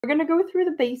We're going to go through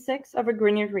the basics of a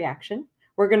Grignard reaction.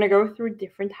 We're going to go through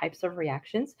different types of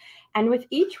reactions. And with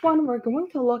each one, we're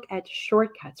going to look at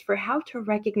shortcuts for how to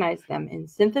recognize them in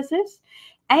synthesis.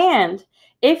 And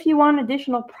if you want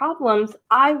additional problems,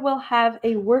 I will have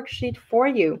a worksheet for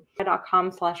you.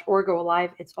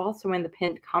 .com/orgolive. It's also in the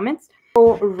pinned comments.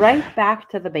 Go right back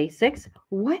to the basics.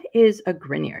 What is a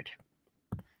Grignard?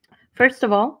 First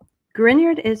of all,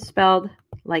 Grignard is spelled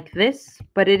like this,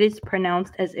 but it is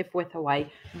pronounced as if with a Y.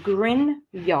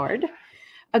 Grignard.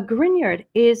 A Grignard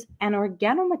is an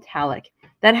organometallic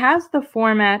that has the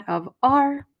format of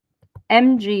R,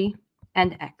 Mg,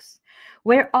 and X,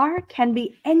 where R can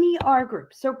be any R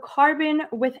group, so carbon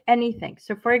with anything.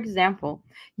 So for example,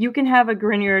 you can have a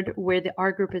Grignard where the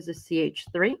R group is a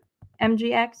CH3,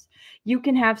 MgX. You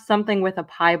can have something with a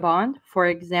pi bond, for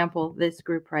example, this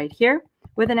group right here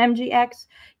with an MgX.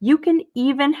 You can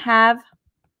even have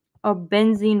a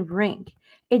benzene ring.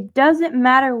 It doesn't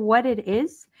matter what it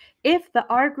is. If the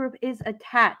R group is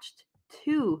attached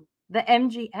to the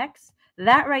MgX,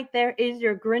 that right there is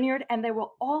your Grignard, and they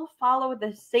will all follow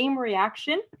the same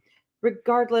reaction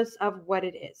regardless of what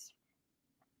it is.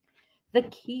 The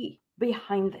key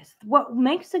behind this, what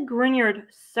makes a Grignard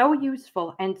so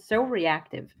useful and so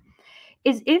reactive,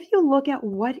 is if you look at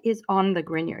what is on the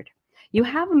Grignard. You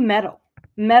have a metal.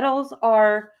 Metals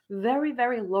are very,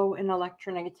 very low in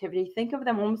electronegativity. Think of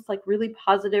them almost like really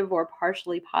positive or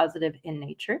partially positive in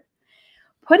nature.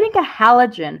 Putting a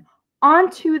halogen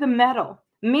onto the metal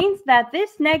means that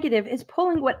this negative is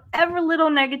pulling whatever little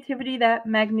negativity that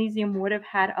magnesium would have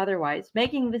had otherwise,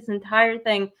 making this entire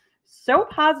thing so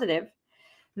positive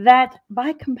that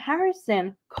by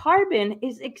comparison, carbon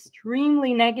is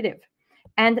extremely negative.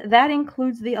 And that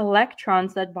includes the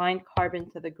electrons that bind carbon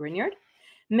to the Grignard,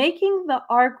 making the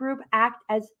R group act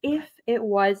as if it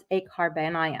was a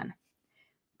carbanion.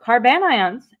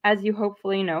 Carbanions, as you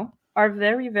hopefully know, are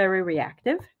very, very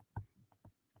reactive.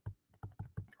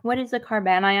 What is a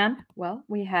carbanion? Well,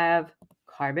 we have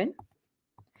carbon,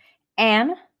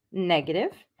 an,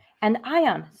 negative, and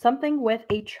ion, something with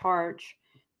a charge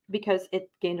because it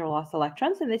gained or lost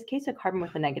electrons, in this case, a carbon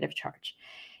with a negative charge.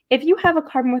 If you have a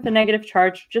carbon with a negative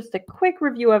charge, just a quick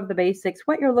review of the basics,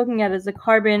 what you're looking at is a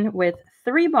carbon with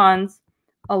 3 bonds,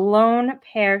 a lone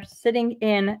pair sitting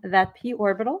in that p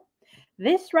orbital.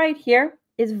 This right here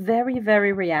is very,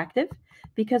 very reactive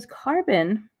because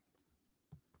carbon,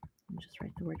 I'll just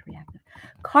write the word reactive.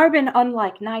 Carbon,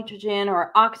 unlike nitrogen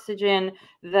or oxygen,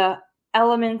 the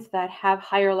elements that have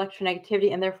higher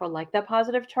electronegativity and therefore like that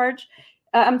positive charge,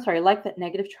 like that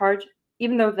negative charge,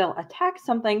 even though they'll attack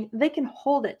something, they can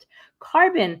hold it.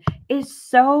 Carbon is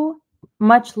so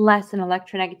much less in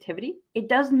electronegativity. It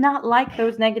does not like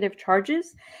those negative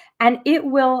charges, and it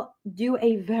will do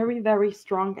a very, very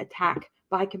strong attack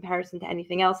by comparison to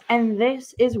anything else. And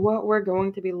this is what we're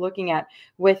going to be looking at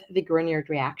with the Grignard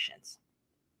reactions.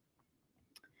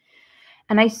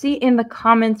 And I see in the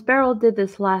comments, Beryl did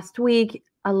this last week.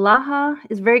 Alaha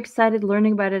is very excited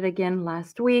learning about it again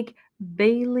last week.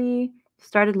 Bailey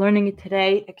started learning it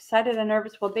today, excited and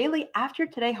nervous. Well, Bailey, after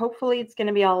today, hopefully it's going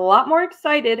to be a lot more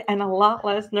excited and a lot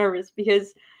less nervous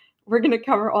because we're going to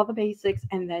cover all the basics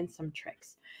and then some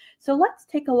tricks. So let's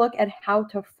take a look at how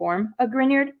to form a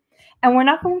Grignard. And we're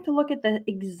not going to look at the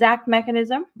exact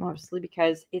mechanism, mostly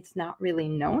because it's not really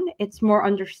known. It's more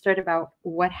understood about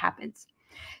what happens.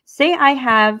 Say I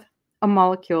have a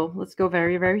molecule, let's go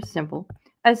very, very simple,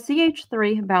 a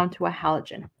CH3 bound to a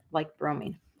halogen, like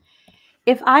bromine.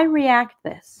 If I react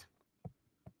this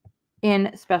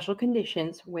in special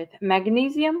conditions with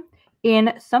magnesium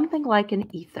in something like an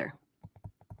ether,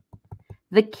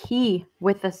 the key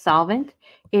with the solvent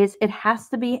is it has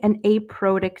to be an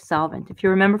aprotic solvent. If you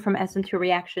remember from SN2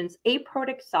 reactions,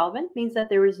 aprotic solvent means that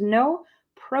there is no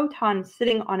proton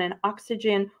sitting on an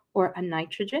oxygen or a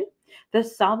nitrogen. The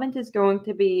solvent is going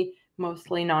to be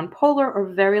mostly nonpolar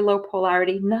or very low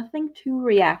polarity, nothing too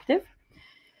reactive.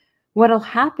 What'll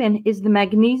happen is the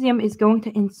magnesium is going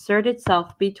to insert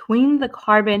itself between the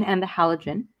carbon and the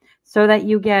halogen so that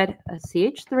you get a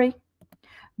CH3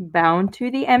 bound to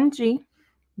the Mg,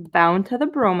 bound to the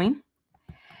bromine.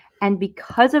 And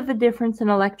because of the difference in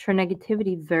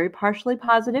electronegativity, very partially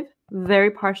positive, very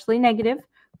partially negative,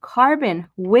 carbon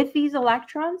with these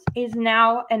electrons is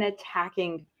now an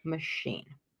attacking machine.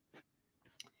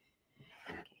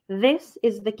 This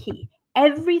is the key.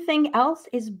 Everything else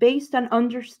is based on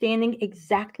understanding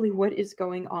exactly what is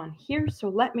going on here. So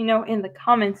let me know in the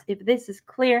comments if this is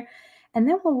clear. And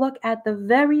then we'll look at the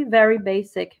very, very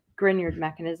basic Grignard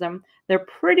mechanism. They're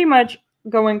pretty much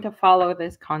going to follow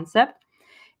this concept.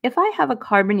 If I have a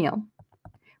carbonyl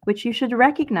which you should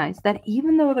recognize that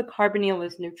even though the carbonyl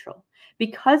is neutral,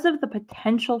 because of the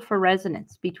potential for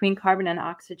resonance between carbon and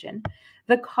oxygen,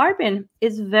 the carbon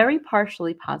is very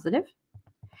partially positive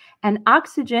and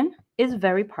oxygen is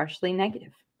very partially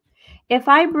negative. If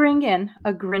I bring in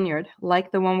a Grignard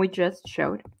like the one we just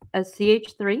showed, a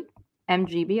CH3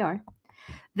 MgBr,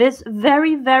 this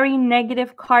very, very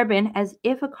negative carbon, as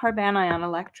if a carbanion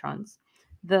electrons,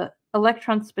 the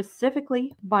electrons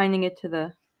specifically binding it to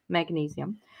the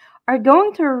magnesium, are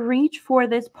going to reach for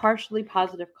this partially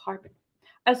positive carbon.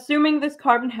 Assuming this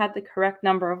carbon had the correct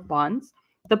number of bonds,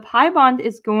 the pi bond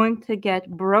is going to get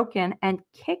broken and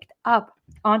kicked up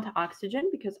onto oxygen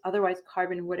because otherwise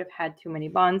carbon would have had too many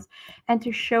bonds. And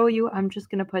to show you, I'm just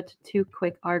going to put 2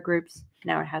 quick R groups.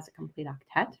 Now it has a complete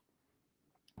octet.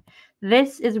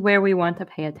 This is where we want to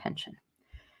pay attention.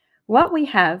 What we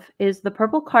have is the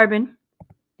purple carbon,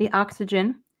 the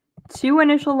oxygen, 2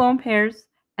 initial lone pairs,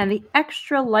 and the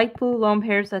extra light blue lone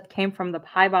pairs that came from the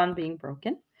pi bond being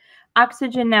broken.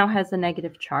 Oxygen now has a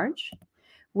negative charge.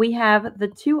 We have the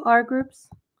 2 R groups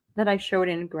that I showed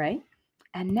in gray.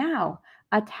 And now,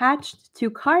 attached to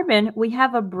carbon, we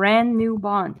have a brand new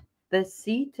bond, the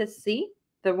C to C,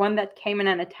 the one that came in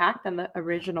and attacked on the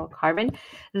original carbon.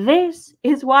 This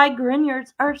is why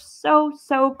Grignards are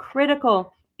so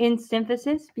critical in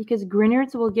synthesis, because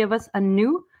Grignards will give us a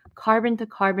new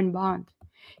carbon-to-carbon bond.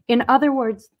 In other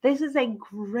words, this is a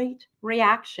great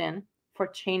reaction for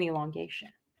chain elongation.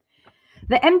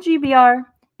 The MgBr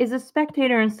is a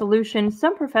spectator in solution.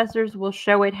 Some professors will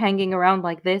show it hanging around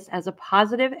like this as a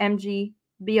positive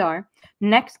MgBr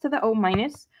next to the O-.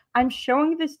 I'm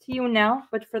showing this to you now,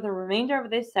 but for the remainder of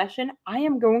this session, I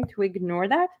am going to ignore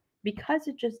that because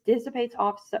it just dissipates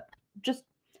off, just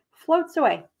floats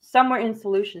away somewhere in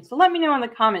solution. So let me know in the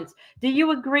comments. Do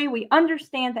you agree? We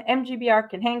understand that MgBr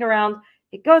can hang around,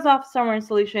 it goes off somewhere in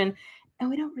solution, and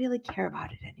we don't really care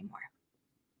about it anymore.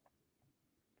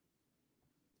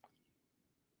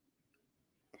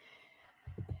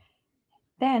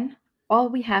 Then all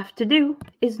we have to do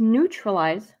is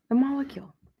neutralize the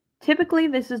molecule. Typically,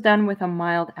 this is done with a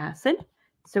mild acid.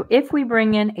 So if we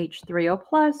bring in H3O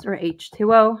plus or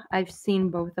H2O, I've seen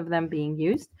both of them being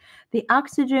used, the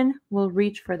oxygen will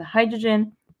reach for the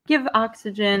hydrogen, give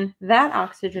that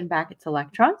oxygen back its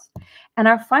electrons. And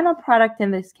our final product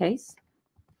in this case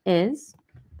is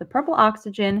the purple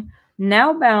oxygen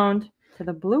now bound to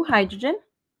the blue hydrogen,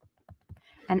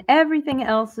 and everything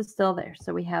else is still there.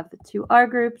 So we have the 2 R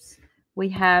groups, we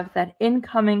have that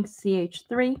incoming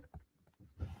CH3,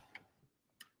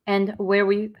 and where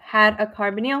we had a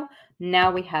carbonyl,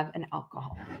 now we have an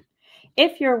alcohol.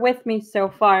 If you're with me so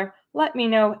far, let me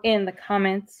know in the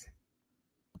comments.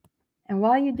 And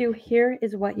while you do, here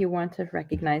is what you want to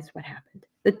recognize what happened.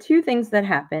 The 2 things that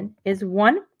happened is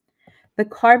 1, the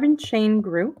carbon chain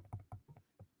grew,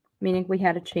 meaning we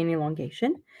had a chain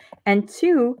elongation, and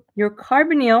 2, your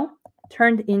carbonyl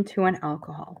turned into an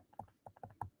alcohol.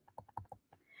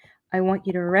 I want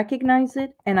you to recognize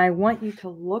it, and I want you to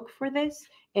look for this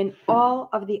in all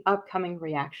of the upcoming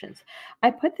reactions.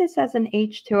 I put this as an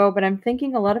H2O, but I'm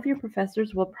thinking a lot of your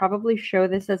professors will probably show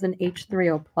this as an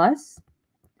H3O plus.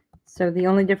 So the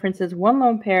only difference is 1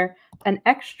 lone pair, an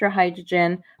extra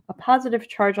hydrogen, a positive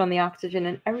charge on the oxygen,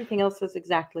 and everything else is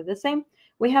exactly the same.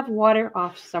 We have water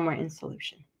off somewhere in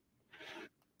solution.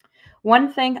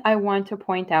 One thing I want to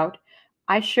point out,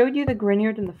 I showed you the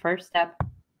Grignard in the first step,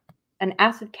 an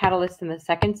acid catalyst in the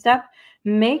second step.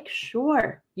 Make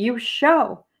sure you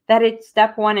show that it's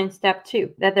step 1 and step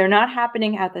 2, that they're not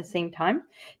happening at the same time.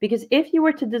 Because if you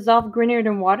were to dissolve Grignard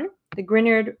in water, the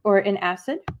Grignard, or in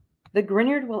acid, the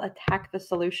Grignard will attack the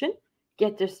solution,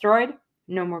 get destroyed,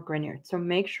 no more Grignard. So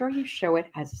make sure you show it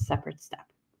as a separate step.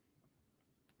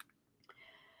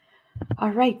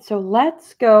 All right, so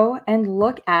let's go and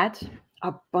look at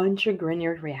a bunch of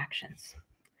Grignard reactions.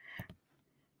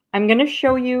 I'm going to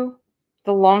show you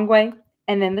the long way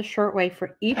and then the short way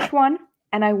for each one,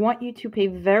 and I want you to pay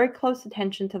very close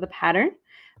attention to the pattern.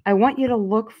 I want you to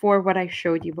look for what I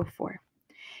showed you before.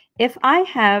 If I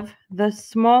have the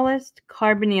smallest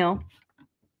carbonyl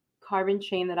carbon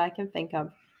chain that I can think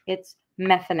of, it's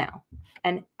methanol,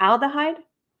 an aldehyde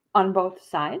on both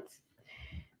sides.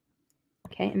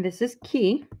 Okay, and this is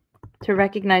key to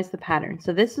recognize the pattern.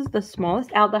 So this is the smallest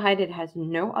aldehyde. It has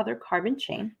no other carbon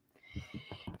chain.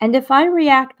 And if I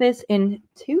react this in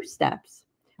 2 steps,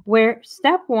 where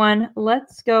step 1,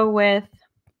 let's go with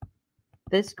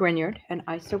this Grignard, an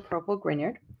isopropyl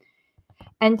Grignard.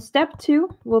 And step 2,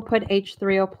 we'll put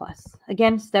H3O plus.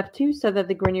 Again, step 2, so that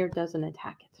the Grignard doesn't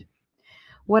attack it.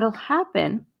 What'll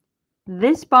happen,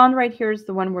 this bond right here is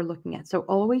the one we're looking at. So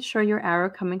always show your arrow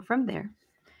coming from there.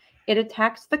 It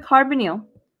attacks the carbonyl,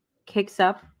 kicks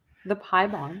up the pi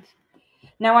bond.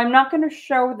 Now, I'm not going to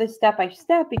show this step by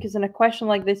step because in a question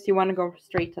like this, you want to go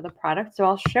straight to the product. So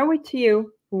I'll show it to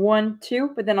you 1,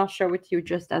 2, but then I'll show it to you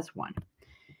just as one.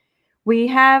 We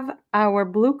have our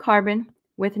blue carbon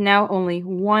with now only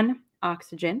one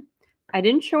oxygen. I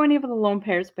didn't show any of the lone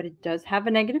pairs, but it does have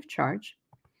a negative charge.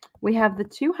 We have the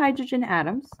 2 hydrogen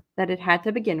atoms that it had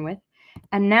to begin with,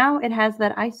 and now it has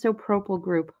that isopropyl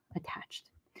group attached.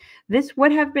 This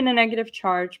would have been a negative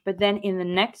charge, but then in the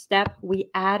next step, we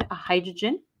add a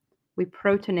hydrogen. We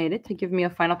protonate it to give me a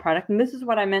final product. And this is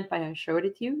what I meant by I showed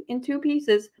it to you in 2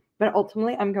 pieces, but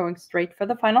ultimately I'm going straight for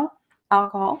the final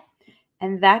alcohol,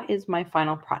 and that is my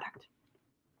final product.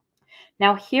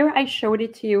 Now here I showed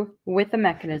it to you with the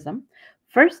mechanism.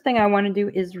 First thing I want to do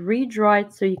is redraw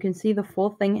it so you can see the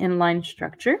full thing in line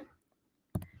structure.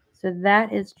 So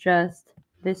that is just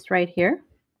this right here.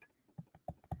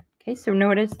 Okay, so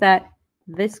notice that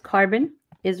this carbon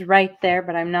is right there,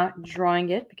 but I'm not drawing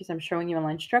it because I'm showing you a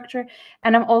line structure,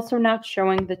 and I'm also not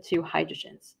showing the 2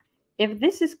 hydrogens. If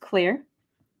this is clear,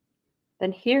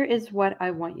 then here is what I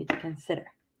want you to consider.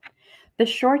 The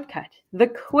shortcut, the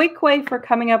quick way for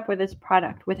coming up with this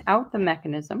product without the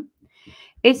mechanism,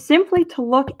 is simply to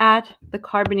look at the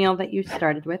carbonyl that you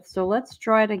started with. So let's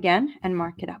draw it again and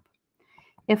mark it up.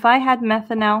 If I had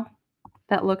methanol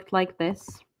that looked like this,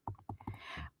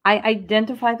 I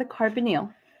identify the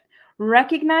carbonyl,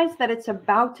 recognize that it's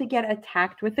about to get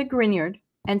attacked with a Grignard,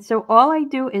 and so all I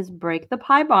do is break the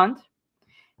pi bond,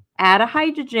 add a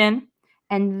hydrogen,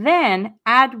 and then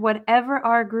add whatever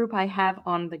R group I have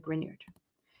on the Grignard.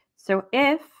 So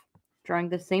if, drawing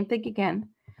the same thing again,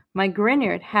 my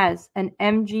Grignard has an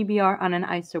MgBr on an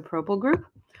isopropyl group,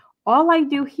 all I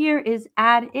do here is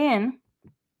add in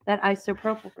that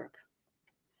isopropyl group.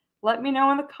 Let me know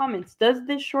in the comments, does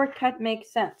this shortcut make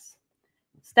sense?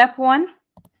 Step 1,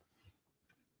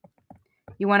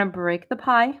 you want to break the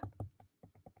pi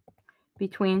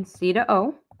between C to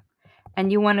O,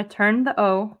 and you want to turn the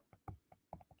O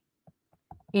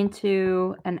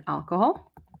into an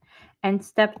alcohol. And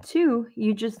step 2,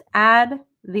 you just add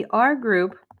the R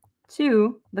group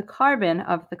to the carbon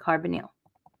of the carbonyl.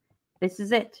 This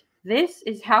is it. This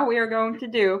is how we are going to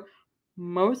do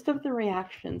most of the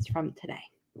reactions from today.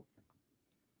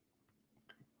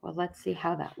 Well, let's see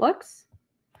how that looks.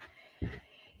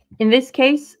 In this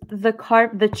case,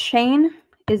 the chain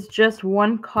is just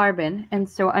 1 carbon, and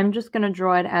so I'm just going to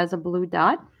draw it as a blue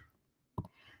dot.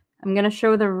 I'm going to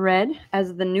show the red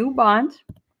as the new bond.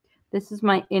 This is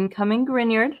my incoming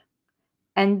Grignard,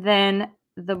 and then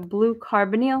the blue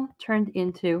carbonyl turned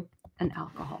into an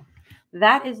alcohol.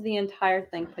 That is the entire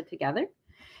thing put together.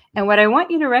 And what I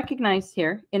want you to recognize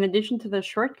here, in addition to the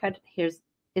shortcut here,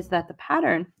 is that the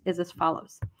pattern is as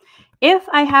follows. If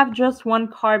I have just 1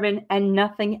 carbon and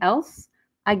nothing else,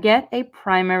 I get a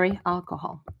primary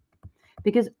alcohol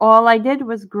because all I did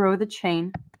was grow the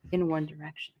chain in one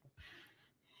direction.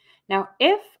 Now,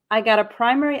 if I got a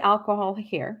primary alcohol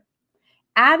here,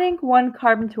 adding 1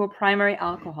 carbon to a primary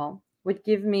alcohol would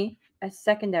give me a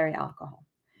secondary alcohol.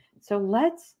 So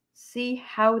let's see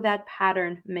how that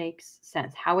pattern makes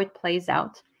sense, how it plays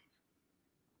out.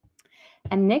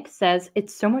 And Nick says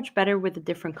it's so much better with the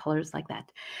different colors like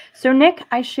that. So Nick,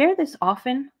 I share this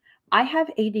often. I have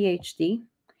ADHD,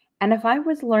 and if I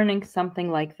was learning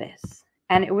something like this,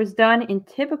 and it was done in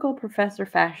typical professor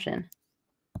fashion,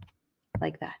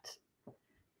 like that,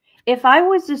 if I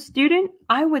was a student,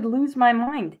 I would lose my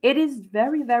mind. It is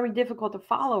very, very difficult to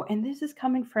follow, and this is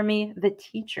coming from me, the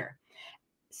teacher.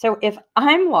 So if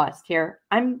I'm lost here,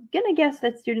 I'm going to guess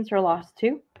that students are lost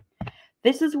too.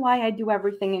 This is why I do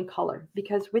everything in color,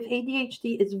 because with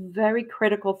ADHD, it's very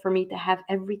critical for me to have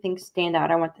everything stand out.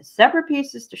 I want the separate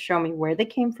pieces to show me where they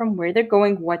came from, where they're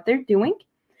going, what they're doing.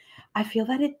 I feel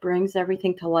that it brings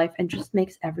everything to life and just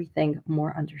makes everything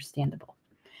more understandable.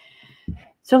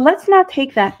 So let's now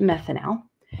take that methanol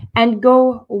and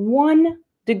go 1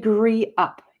 degree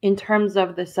up in terms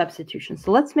of the substitution.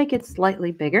 So let's make it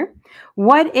slightly bigger.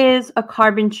 What is a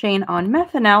carbon chain on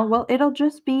methanol? Well, it'll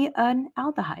just be an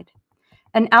aldehyde.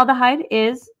 An aldehyde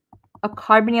is a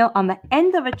carbonyl on the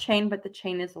end of a chain, but the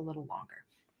chain is a little longer.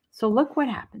 So look what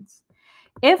happens.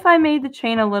 If I made the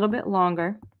chain a little bit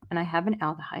longer and I have an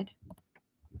aldehyde,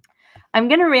 I'm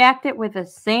going to react it with the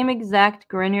same exact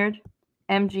Grignard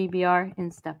MgBr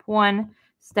in step 1,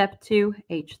 step 2,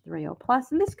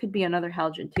 H3O+, and this could be another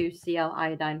halogen too, Cl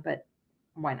iodine, but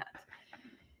why not?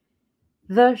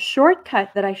 The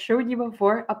shortcut that I showed you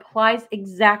before applies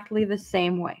exactly the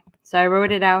same way. So I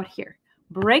wrote it out here.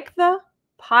 Break the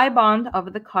pi bond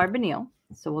of the carbonyl.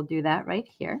 So we'll do that right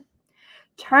here.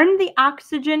 turn the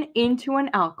oxygen into an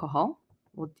alcohol.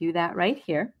 We'll do that right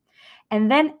here. And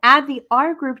then add the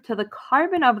R group to the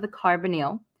carbon of the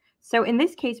carbonyl. So in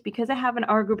this case, because I have an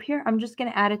R group here, I'm just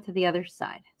going to add it to the other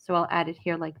side. So I'll add it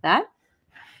here like that.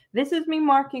 This is me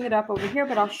marking it up over here,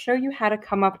 but I'll show you how to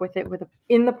come up with it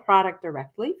in the product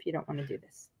directly if you don't want to do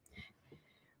this.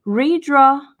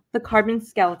 Redraw the carbon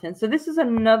skeleton. So this is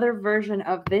another version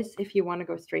of this if you want to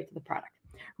go straight to the product.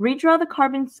 Redraw the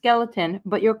carbon skeleton,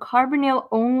 but your carbonyl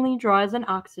only draws an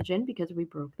oxygen because we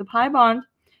broke the pi bond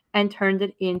and turned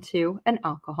it into an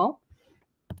alcohol.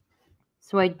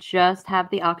 So I just have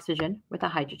the oxygen with a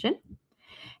hydrogen.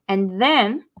 And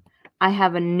then I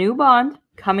have a new bond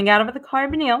coming out of the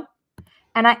carbonyl,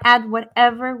 and I add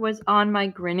whatever was on my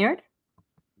Grignard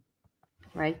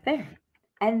right there.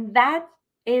 And that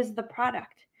is the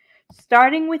product.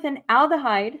 Starting with an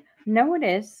aldehyde,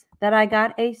 notice that I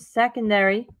got a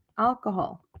secondary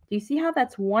alcohol. Do you see how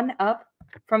that's one up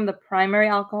from the primary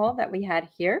alcohol that we had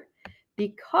here?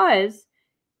 Because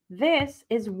this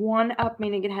is one up,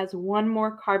 meaning it has one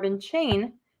more carbon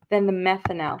chain than the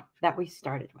methanol that we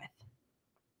started with.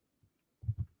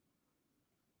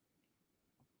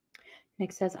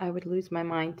 Nick says, I would lose my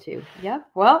mind too. Yep,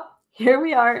 well, here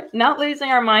we are, not losing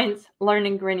our minds,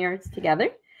 learning Grignards together.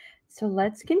 So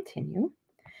let's continue.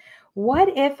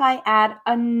 What if I add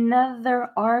another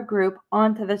R group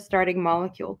onto the starting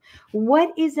molecule?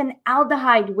 What is an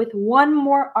aldehyde with one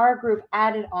more R group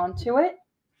added onto it?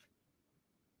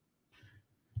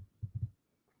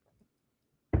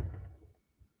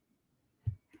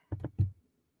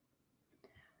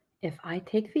 If I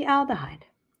take the aldehyde,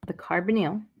 the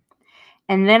carbonyl,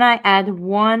 and then I add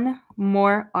one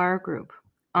more R group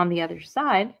on the other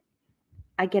side,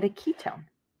 I get a ketone.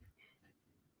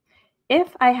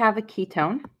 If I have a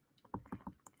ketone,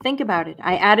 think about it.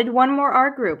 I added one more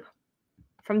R group.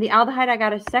 From the aldehyde, I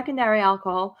got a secondary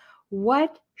alcohol.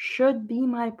 What should be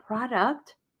my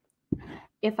product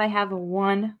if I have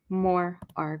one more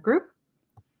R group?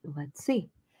 Let's see.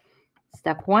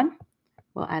 Step 1,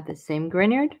 we'll add the same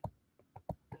Grignard.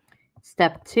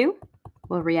 Step 2,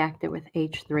 we'll react it with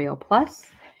H3O+.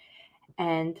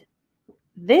 And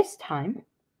this time,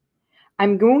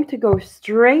 I'm going to go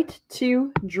straight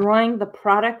to drawing the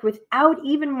product without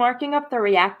even marking up the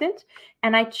reactant.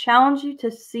 And I challenge you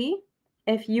to see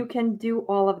if you can do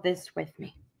all of this with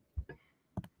me.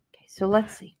 Okay, so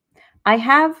let's see. I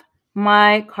have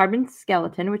my carbon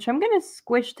skeleton, which I'm going to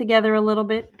squish together a little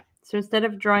bit. So instead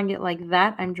of drawing it like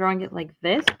that, I'm drawing it like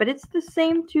this. But it's the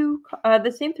same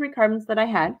three carbons that I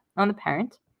had on the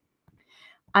parent.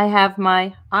 I have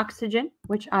my oxygen,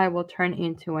 which I will turn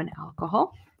into an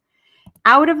alcohol.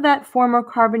 Out of that former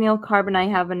carbonyl carbon, I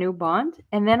have a new bond.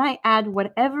 And then I add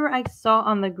whatever I saw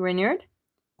on the Grignard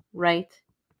right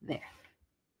there.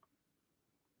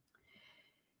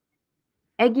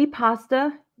 Eggy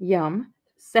Pasta Yum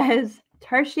says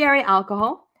tertiary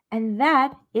alcohol, and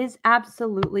that is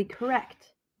absolutely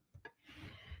correct.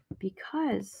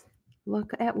 Because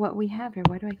look at what we have here.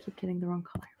 Why do I keep getting the wrong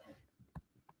color?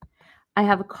 I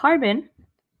have a carbon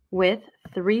with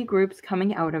 3 groups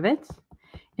coming out of it.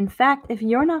 In fact, if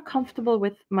you're not comfortable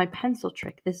with my pencil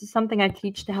trick, this is something I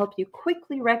teach to help you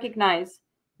quickly recognize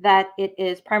that it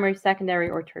is primary, secondary,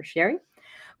 or tertiary.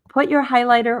 Put your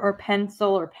highlighter or pencil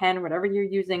or pen, whatever you're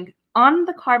using, on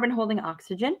the carbon holding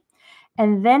oxygen,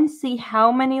 and then see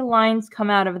how many lines come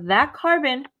out of that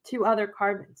carbon to other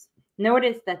carbons.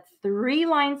 Notice that 3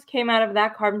 lines came out of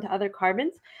that carbon to other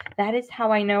carbons. That is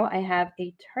how I know I have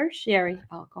a tertiary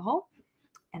alcohol,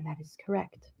 and that is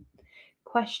correct.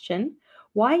 Question: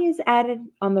 why is added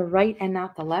on the right and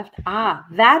not the left?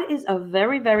 That is a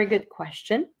very, very good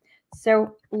question.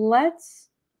 So let's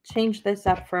change this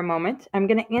up for a moment. I'm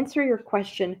going to answer your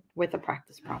question with a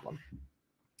practice problem.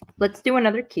 Let's do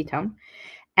another ketone.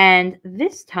 And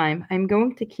this time, I'm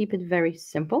going to keep it very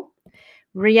simple,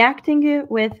 reacting it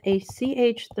with a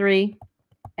CH3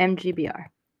 MgBr.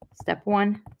 Step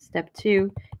 1, step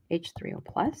 2,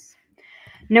 H3O+.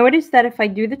 Notice that if I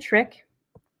do the trick,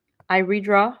 I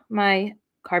redraw my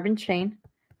carbon chain.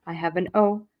 I have an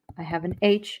O, I have an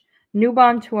H, new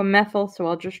bond to a methyl, so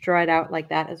I'll just draw it out like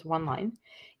that as one line.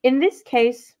 In this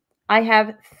case, I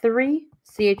have 3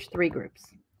 CH3 groups.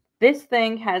 This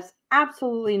thing has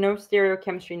absolutely no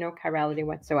stereochemistry, no chirality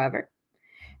whatsoever.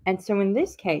 And so in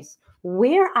this case,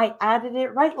 where I added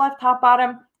it, right, left, top,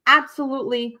 bottom,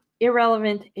 absolutely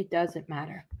irrelevant. It doesn't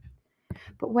matter.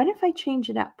 But what if I change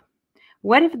it up?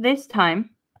 What if this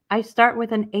time I start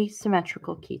with an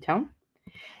asymmetrical ketone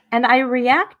and I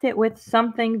react it with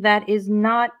something that is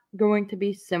not going to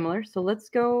be similar? So let's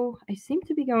go, I seem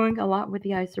to be going a lot with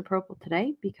the isopropyl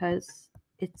today because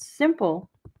it's simple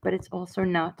but it's also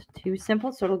not too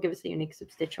simple, so it'll give us a unique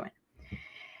substituent.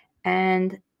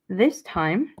 And this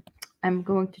time, I'm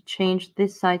going to change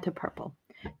this side to purple.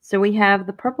 So we have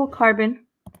the purple carbon,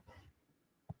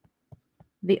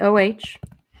 the OH,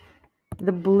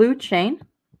 the blue chain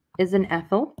is an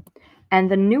ethyl, and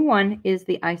the new one is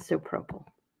the isopropyl.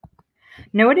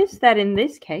 Notice that in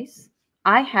this case,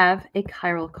 I have a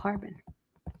chiral carbon.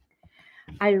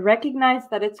 I recognize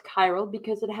that it's chiral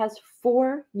because it has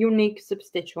 4 unique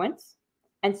substituents.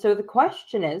 And so the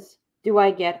question is, do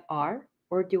I get R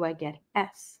or do I get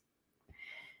S?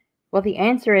 Well, the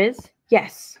answer is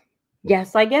yes.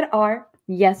 Yes, I get R.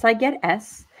 Yes, I get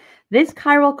S. This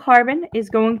chiral carbon is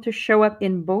going to show up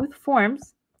in both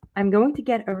forms. I'm going to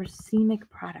get a racemic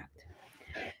product.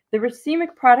 The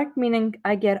racemic product, meaning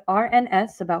I get R and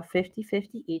S about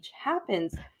 50-50 each,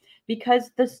 happens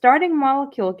because the starting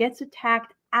molecule gets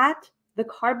attacked at the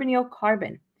carbonyl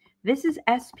carbon. This is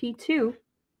sp2.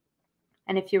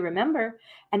 And if you remember,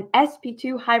 an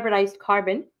sp2 hybridized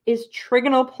carbon is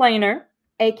trigonal planar,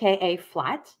 aka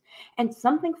flat, and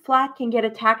something flat can get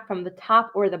attacked from the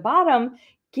top or the bottom,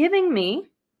 giving me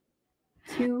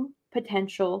 2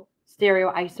 potential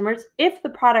stereoisomers if the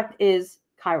product is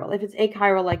chiral. If it's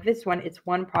achiral like this one, it's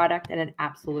one product and it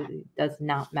absolutely does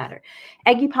not matter.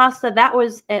 Eggy Pasta, that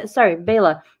was,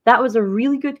 Bela, that was a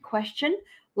really good question.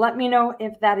 Let me know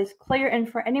if that is clear. And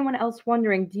for anyone else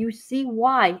wondering, do you see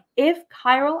why, if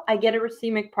chiral, I get a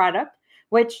racemic product,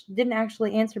 which didn't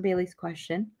actually answer Bailey's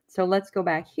question. So let's go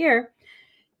back here.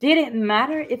 Did it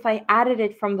matter if I added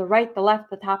it from the right, the left,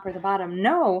 the top, or the bottom?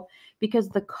 No, because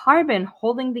the carbon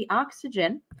holding the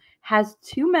oxygen has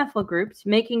 2 methyl groups,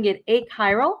 making it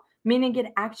achiral, meaning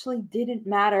it actually didn't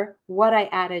matter what I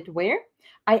added where.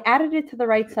 I added it to the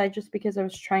right side just because I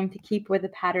was trying to keep with the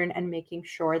pattern and making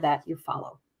sure that you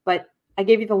follow. But I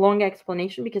gave you the long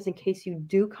explanation because in case you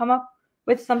do come up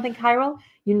with something chiral,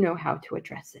 you know how to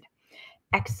address it.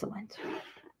 Excellent.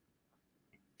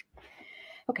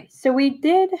 Okay, so we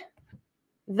did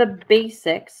the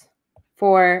basics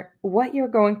for what you're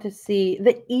going to see,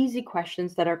 the easy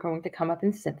questions that are going to come up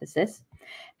in synthesis.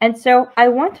 And so I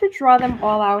want to draw them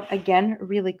all out again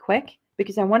really quick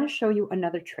because I want to show you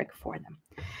another trick for them.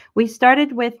 We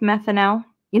started with methanol.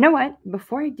 You know what?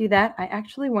 Before I do that, I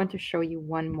actually want to show you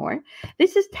one more.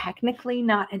 This is technically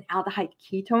not an aldehyde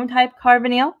ketone type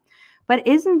carbonyl, but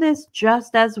isn't this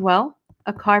just as well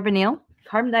a carbonyl?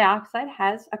 Carbon dioxide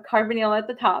has a carbonyl at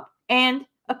the top and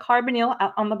a carbonyl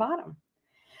on the bottom.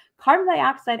 Carbon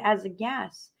dioxide as a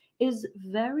gas is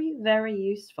very, very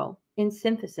useful in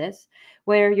synthesis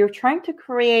where you're trying to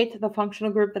create the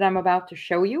functional group that I'm about to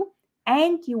show you,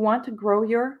 and you want to grow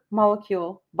your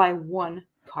molecule by 1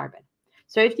 carbon.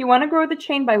 So if you want to grow the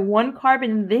chain by 1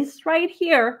 carbon, this right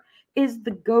here is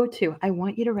the go-to. I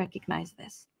want you to recognize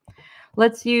this.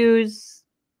 Let's go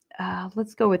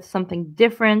with something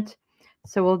different.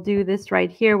 So we'll do this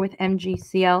right here with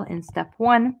MgCl in step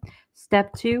 1.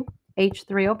 Step 2,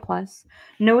 H3O+.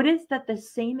 Notice that the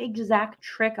same exact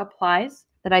trick applies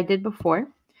that I did before.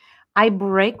 I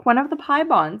break one of the pi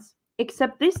bonds,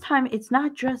 except this time it's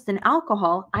not just an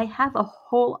alcohol. I have a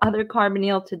whole other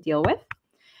carbonyl to deal with.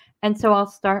 And so I'll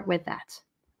start with that.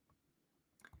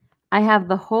 I have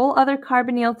the whole other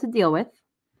carbonyl to deal with.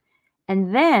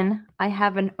 And then I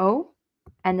have an O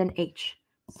and an H.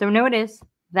 So notice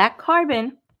that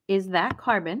carbon is that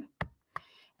carbon.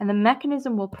 And the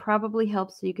mechanism will probably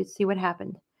help so you could see what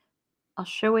happened. I'll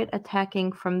show it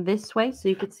attacking from this way so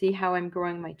you could see how I'm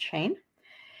growing my chain.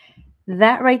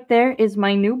 That right there is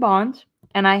my new bond.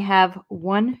 And I have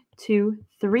 1, 2,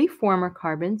 3 former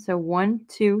carbons. So 1,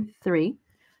 2, 3.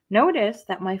 Notice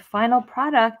that my final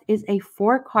product is a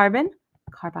 4-carbon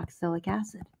carboxylic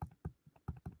acid.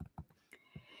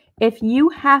 If you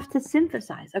have to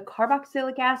synthesize a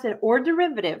carboxylic acid or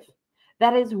derivative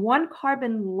that is 1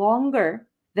 carbon longer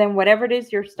than whatever it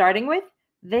is you're starting with,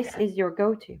 this is your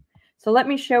go-to. So let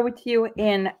me show it to you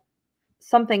in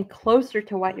something closer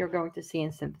to what you're going to see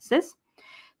in synthesis.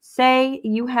 Say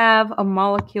you have a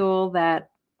molecule that,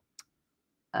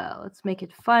 let's make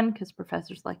it fun because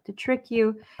professors like to trick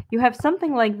you. You have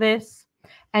something like this,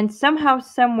 and somehow,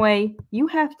 some way, you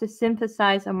have to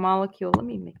synthesize a molecule. Let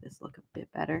me make this look a bit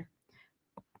better.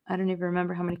 I don't even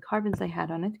remember how many carbons I had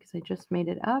on it because I just made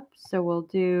it up. So we'll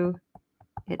do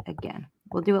it again.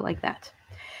 We'll do it like that.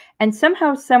 And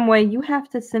somehow, some way, you have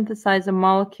to synthesize a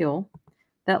molecule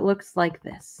that looks like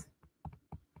this.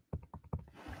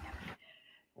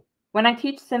 When I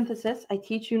teach synthesis, I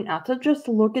teach you not to just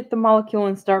look at the molecule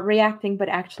and start reacting, but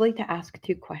actually to ask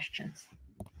 2 questions.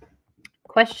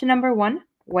 Question number 1,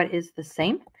 what is the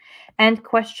same? And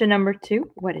question number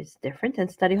 2, what is different?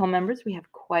 And study hall members, we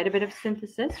have quite a bit of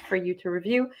synthesis for you to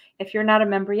review. If you're not a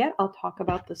member yet, I'll talk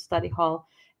about the study hall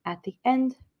at the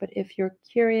end. But if you're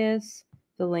curious,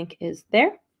 the link is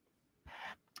there.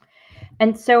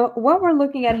 And so what we're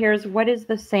looking at here is what is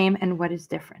the same and what is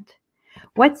different.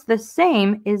 What's the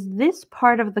same is this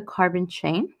part of the carbon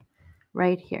chain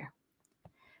right here.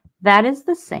 That is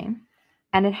the same,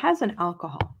 and it has an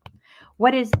alcohol.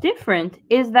 What is different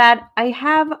is that I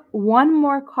have one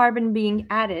more carbon being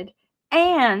added,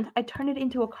 and I turn it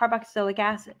into a carboxylic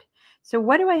acid. So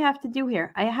what do I have to do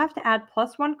here? I have to add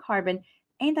 +1 carbon,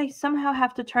 and I somehow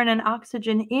have to turn an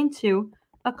oxygen into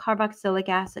a carboxylic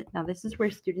acid. Now, this is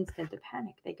where students tend to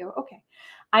panic. They go, okay,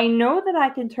 I know that I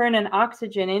can turn an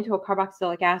oxygen into a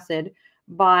carboxylic acid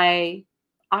by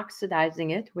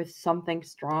oxidizing it with something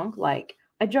strong like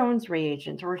a Jones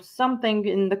reagent or something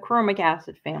in the chromic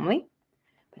acid family.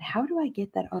 But how do I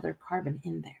get that other carbon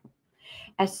in there?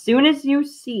 As soon as you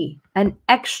see an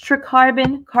extra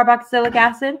carbon carboxylic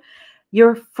acid,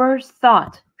 your first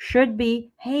thought should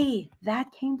be, hey,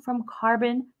 that came from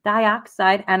carbon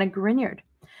dioxide and a Grignard.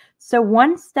 So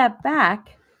one step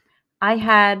back, I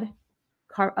had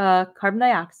carbon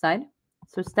dioxide.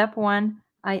 So step 1,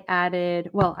 I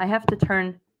added, well, I have to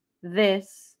turn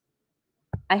this.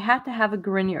 I had to have a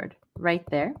Grignard right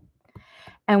there.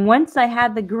 And once I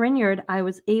had the Grignard, I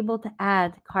was able to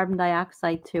add carbon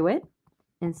dioxide to it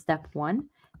in step 1.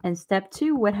 And step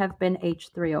 2 would have been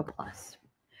H3O+.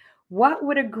 What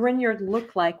would a Grignard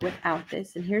look like without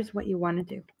this? And here's what you want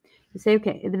to do. You say,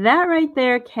 okay, that right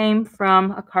there came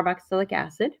from a carboxylic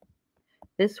acid.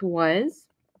 This was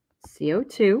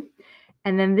CO2.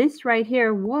 And then this right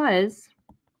here was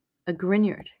a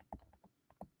Grignard.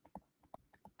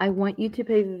 I want you to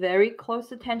pay very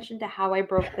close attention to how I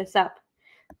broke this up.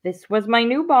 This was my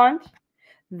new bond.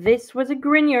 This was a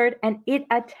Grignard, and it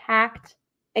attacked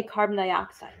a carbon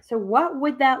dioxide. So what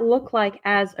would that look like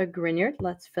as a Grignard?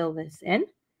 Let's fill this in.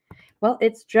 Well,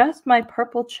 it's just my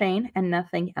purple chain and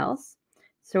nothing else.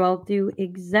 So I'll do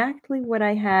exactly what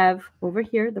I have over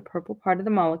here, the purple part of the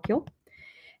molecule,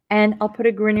 and I'll put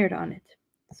a Grignard on it.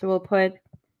 So we'll put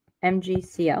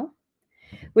MgCl,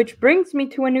 which brings me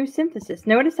to a new synthesis.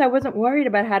 Notice I wasn't worried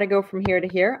about how to go from here to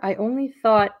here. I only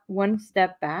thought one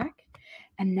step back.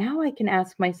 And now I can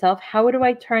ask myself, how do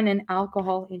I turn an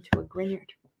alcohol into a Grignard?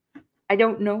 I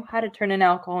don't know how to turn an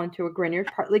alcohol into a Grignard,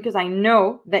 partly because I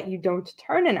know that you don't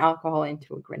turn an alcohol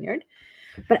into a Grignard.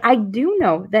 But I do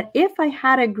know that if I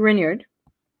had a Grignard,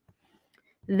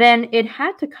 then it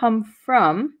had to come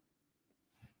from,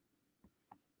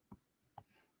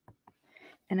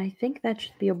 and I think that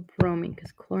should be a bromine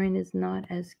because chlorine is not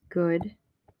as good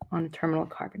on a terminal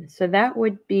carbon. So that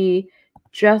would be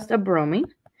just a bromine.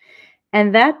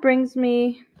 And that brings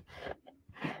me,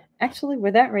 actually,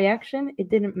 with that reaction, it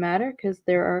didn't matter because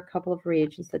there are a couple of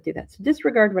reagents that do that. So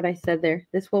disregard what I said there.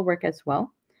 This will work as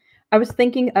well. I was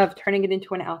thinking of turning it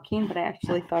into an alkene, but I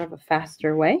actually thought of a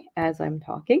faster way as I'm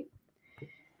talking.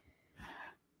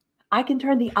 I can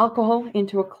turn the alcohol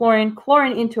into a chlorine,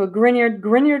 chlorine into a Grignard.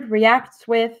 Grignard reacts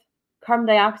with carbon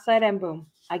dioxide, and boom,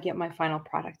 I get my final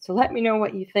product. So let me know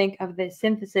what you think of this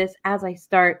synthesis as I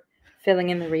start filling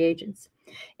in the reagents.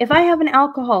 If I have an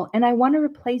alcohol and I want to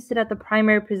replace it at the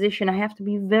primary position, I have to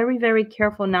be very, very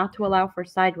careful not to allow for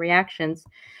side reactions.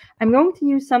 I'm going to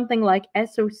use something like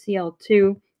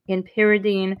SOCl2 in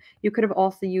pyridine. You could have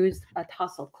also used a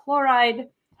tosyl chloride.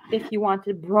 If you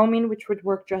wanted bromine, which would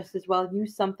work just as well,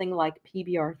 use something like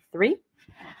PBr3.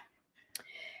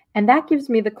 And that gives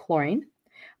me the chlorine.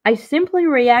 I simply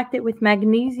react it with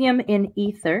magnesium in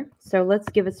ether. So let's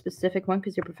give a specific one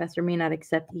because your professor may not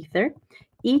accept ether.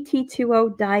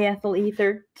 ET2O diethyl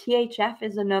ether. THF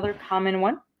is another common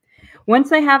one.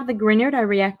 Once I have the Grignard, I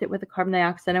react it with the carbon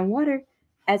dioxide and water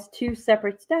as 2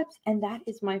 separate steps, and that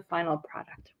is my final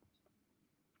product.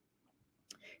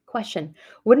 Question: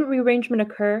 wouldn't rearrangement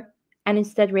occur and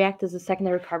instead react as a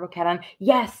secondary carbocation?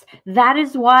 Yes, that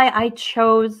is why I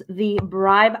chose the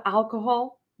bribe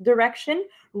alcohol direction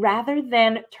rather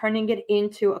than turning it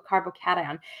into a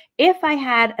carbocation. If I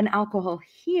had an alcohol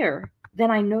here,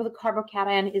 then I know the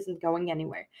carbocation isn't going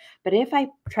anywhere. But if I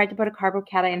tried to put a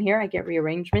carbocation here, I get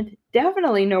rearrangement.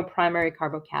 Definitely no primary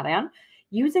carbocation.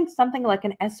 Using something like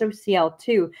an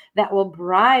SOCl2 that will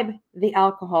bribe the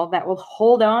alcohol, that will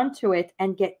hold on to it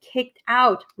and get kicked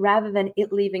out rather than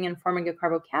it leaving and forming a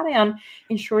carbocation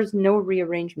ensures no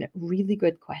rearrangement. Really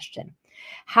good question.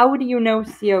 How do you know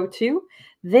CO2?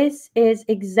 This is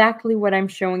exactly what I'm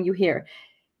showing you here.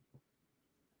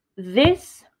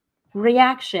 This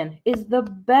reaction is the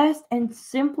best and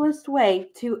simplest way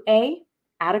to A,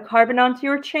 add a carbon onto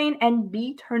your chain, and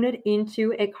B, turn it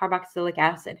into a carboxylic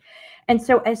acid. And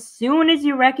so as soon as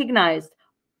you recognized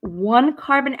one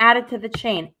carbon added to the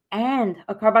chain and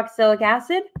a carboxylic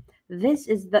acid,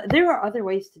 there are other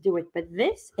ways to do it, but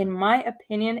this, in my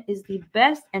opinion, is the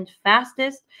best and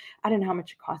fastest. I don't know how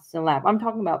much it costs in the lab. I'm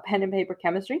talking about pen and paper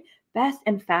chemistry. Best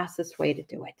and fastest way to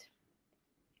do it.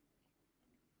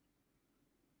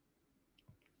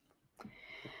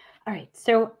 All right,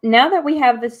 so now that we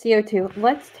have the CO2,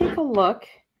 let's take a look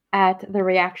at the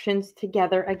reactions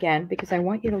together again, because I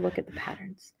want you to look at the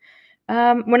patterns.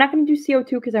 We're not going to do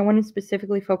CO2 because I want to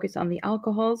specifically focus on the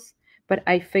alcohols, but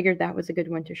I figured that was a good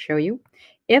one to show you.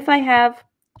 If I have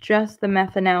just the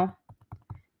methanol,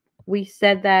 we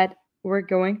said that we're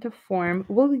going to form,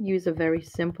 we'll use a very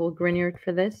simple Grignard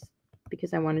for this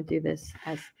because I want to do this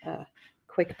as a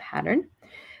quick pattern.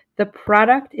 The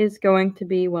product is going to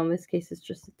be, well, in this case, it's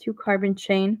just a 2-carbon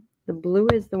chain. The blue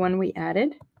is the one we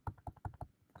added.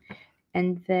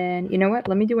 And then, you know what?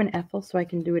 Let me do an ethyl so I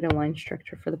can do it in line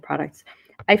structure for the products.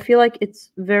 I feel like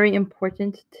it's very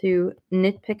important to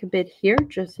nitpick a bit here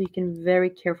just so you can very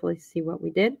carefully see what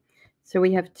we did. So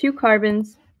we have 2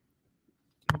 carbons.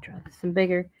 Let me draw this in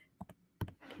bigger.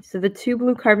 So the 2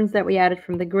 blue carbons that we added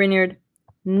from the Grignard,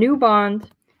 new bond,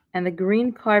 and the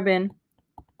green carbon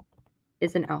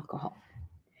is an alcohol.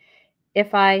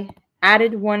 If I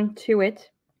added one to it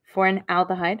for an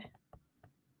aldehyde,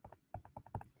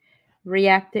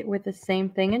 react it with the same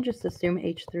thing and just assume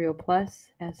H3O plus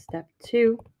as step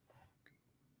 2.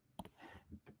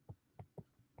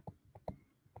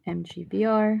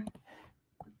 MgBr,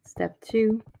 step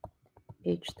 2,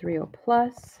 H3O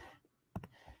plus.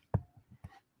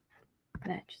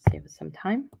 That should save us some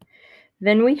time.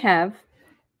 Then we have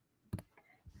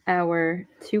our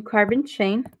 2-carbon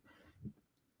chain,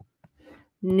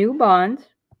 new bond,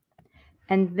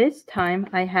 and this time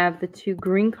I have the 2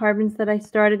 green carbons that I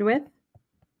started with,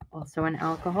 also an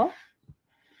alcohol.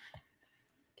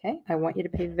 Okay, I want you to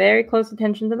pay very close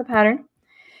attention to the pattern.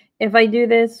 If I do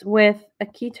this with a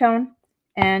ketone,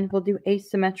 and we'll do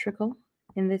asymmetrical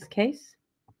in this case,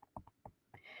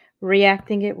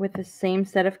 reacting it with the same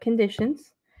set of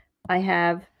conditions, I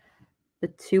have the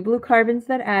 2 blue carbons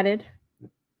that added,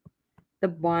 the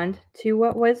bond to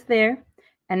what was there,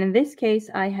 and in this case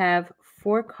I have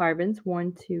 4 carbons,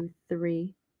 1, 2,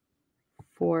 3,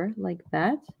 4, like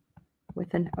that,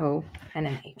 with an O and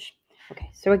an H. Okay,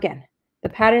 so again, the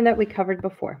pattern that we covered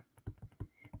before.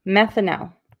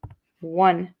 Methanol,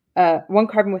 1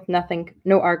 carbon with nothing,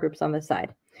 no R groups on the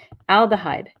side.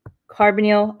 Aldehyde,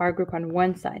 carbonyl, R group on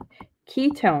one side.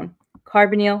 Ketone,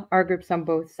 carbonyl, R groups on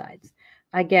both sides.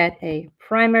 I get a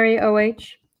primary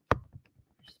OH,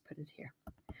 just put it here,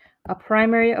 a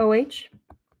primary OH,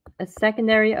 a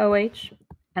secondary OH,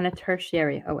 and a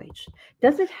tertiary OH.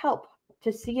 Does it help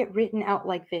to see it written out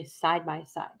like this side by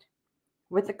side,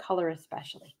 with the color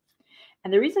especially?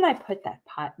 And the reason I put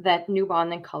that new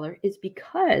bond in color is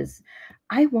because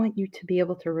I want you to be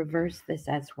able to reverse this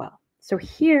as well. So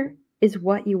here is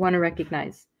what you want to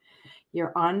recognize.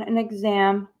 You're on an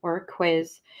exam or a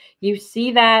quiz. You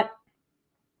see that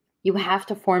you have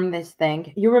to form this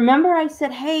thing. You remember I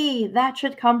said, hey, that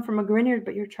should come from a Grignard,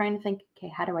 but you're trying to think,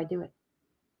 okay, how do I do it?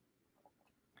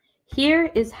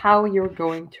 Here is how you're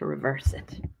going to reverse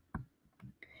it.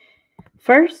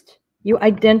 First, you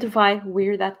identify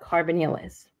where that carbonyl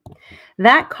is.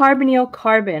 That carbonyl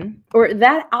carbon, or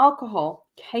that alcohol,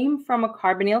 came from a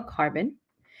carbonyl carbon.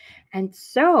 And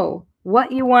so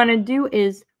what you want to do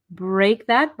is break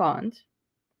that bond.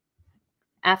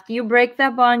 After you break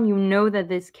that bond, you know that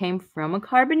this came from a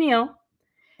carbonyl,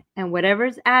 and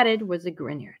whatever's added was a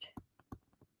Grignard.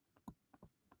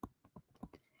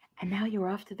 And now you're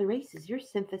off to the races. Your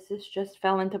synthesis just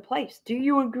fell into place. Do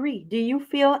you agree? Do you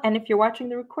feel, and if you're watching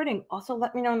the recording, also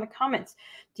let me know in the comments,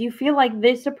 do you feel like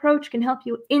this approach can help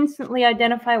you instantly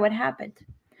identify what happened?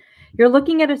 You're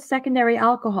looking at a secondary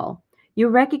alcohol. You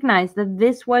recognize that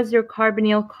this was your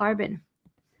carbonyl carbon.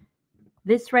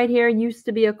 This right here used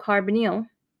to be a carbonyl,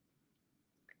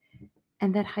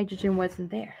 and that hydrogen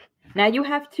wasn't there. Now you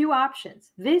have 2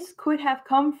 options. This could have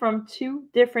come from 2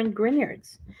 different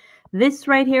Grignards. This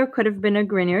right here could have been a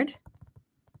Grignard,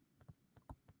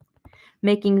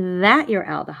 making that your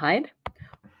aldehyde,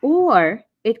 or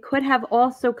it could have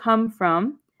also come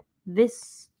from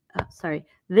this,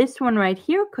 this one right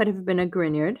here could have been a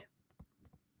Grignard,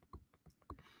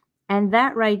 and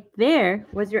that right there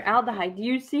was your aldehyde. Do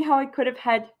you see how I could have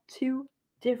had 2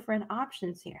 different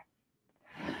options here?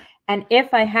 And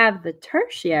if I have the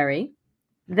tertiary,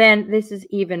 then this is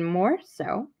even more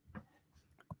so.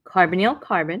 Carbonyl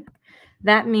carbon.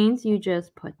 That means you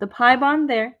just put the pi bond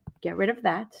there, get rid of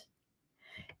that.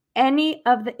 any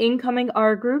of the incoming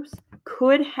R groups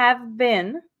could have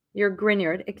been your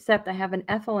Grignard, except I have an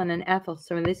ethyl and an ethyl.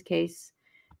 So in this case,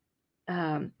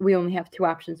 we only have two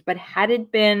options. But had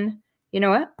it been, you know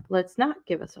what? Let's not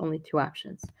give us only two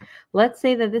options. Let's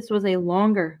say that this was a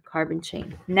longer carbon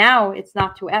chain. Now it's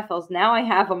not two ethyls. Now I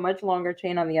have a much longer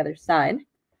chain on the other side.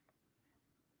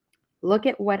 Look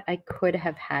at what I could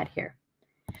have had here.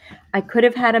 I could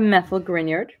have had a methyl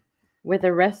Grignard with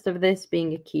the rest of this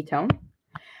being a ketone.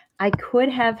 I could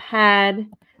have had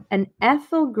an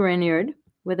ethyl Grignard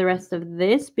with the rest of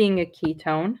this being a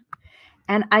ketone.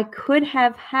 And I could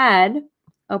have had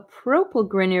a propyl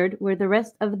Grignard where the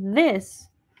rest of this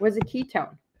was a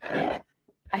ketone.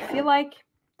 I feel like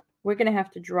we're going to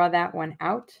have to draw that one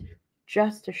out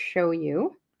just to show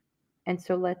you. And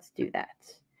so let's do that.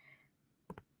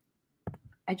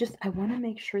 I want to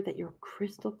make sure that you're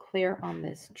crystal clear on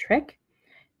this trick,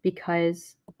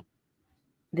 because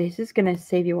this is going to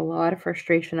save you a lot of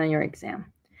frustration on your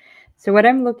exam. So what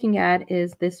I'm looking at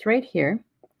is this right here.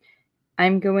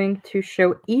 I'm going to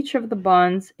show each of the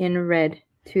bonds in red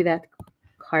to that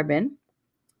carbon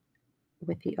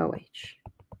with the OH.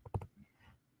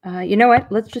 You know what?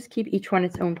 Let's just keep each one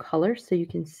its own color so you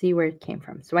can see where it came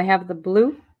from. So I have the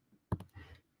blue,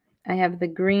 I have the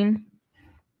green,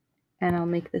 and I'll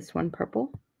make this one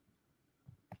purple,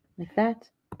 like that.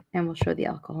 And we'll show the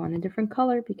alcohol in a different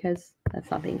color because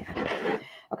that's not being added.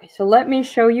 Okay, so let me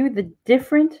show you the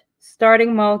different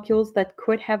starting molecules that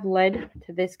could have led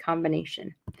to this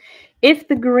combination. If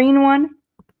the green one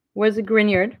was a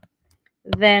Grignard,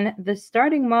 then the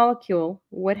starting molecule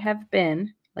would have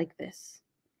been like this.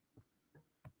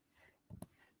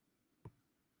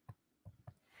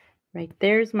 Right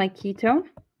there's my ketone,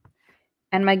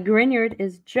 and my Grignard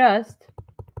is just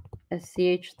a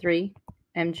CH3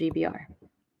 MgBr.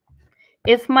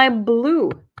 If my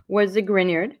blue was a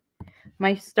Grignard,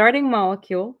 my starting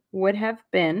molecule would have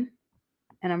been,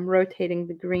 and I'm rotating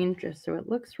the green just so it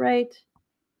looks right,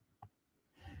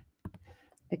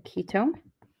 a ketone,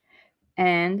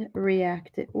 and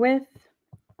react it with,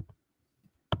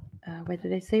 what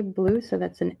did I say, blue? So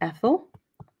that's an ethyl,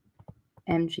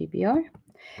 MgBr.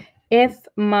 If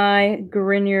my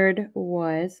Grignard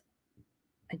was,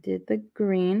 I did the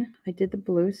green, I did the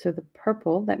blue, so the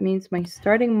purple, that means my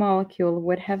starting molecule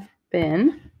would have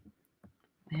been,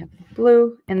 I have the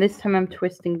blue, and this time I'm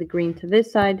twisting the green to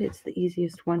this side. It's the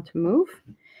easiest one to move.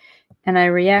 And I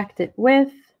react it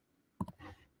with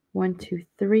 1, 2,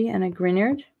 3, and a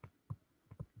Grignard,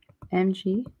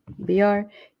 MgBr.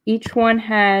 Each one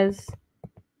has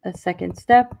a second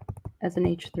step as an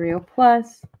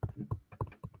H3O+.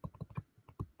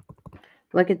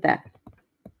 Look at that.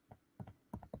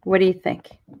 What do you think?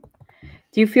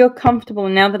 Do you feel comfortable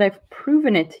now that I've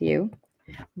proven it to you,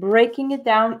 breaking it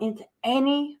down into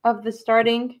any of the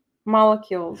starting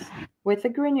molecules with a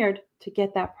Grignard to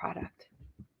get that product?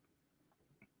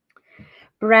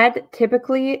 Brad,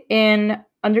 typically in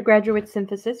undergraduate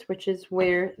synthesis, which is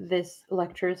where this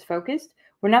lecture is focused,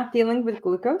 we're not dealing with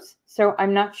glucose, so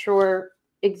I'm not sure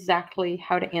exactly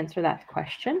how to answer that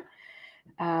question.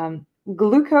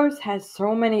 Glucose has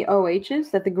so many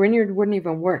OHs that the Grignard wouldn't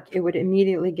even work. It would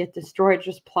immediately get destroyed,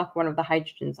 just pluck one of the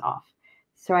hydrogens off.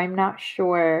 So I'm not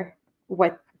sure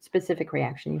what specific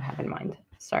reaction you have in mind.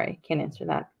 Sorry, can't answer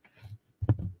that.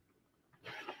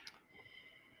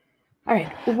 All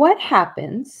right, what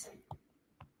happens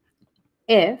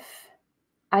if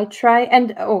I try,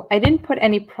 and I didn't put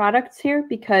any products here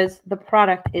because the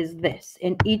product is this.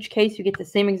 In each case, you get the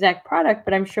same exact product,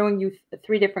 but I'm showing you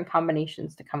 3 different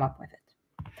combinations to come up with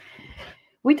it.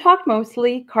 We talked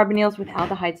mostly carbonyls with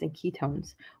aldehydes and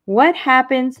ketones. What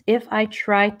happens if I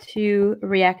try to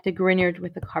react a Grignard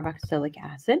with a carboxylic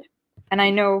acid? And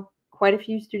I know quite a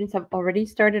few students have already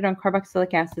started on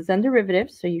carboxylic acids and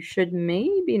derivatives, so you should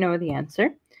maybe know the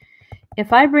answer.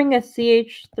 If I bring a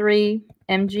CH3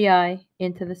 MgI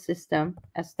into the system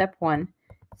as step 1,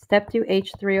 step 2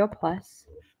 H3O+,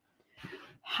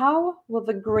 how will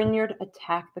the Grignard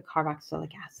attack the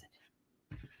carboxylic acid?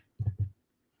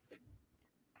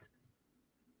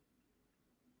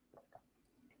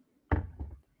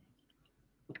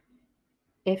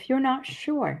 If you're not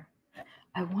sure,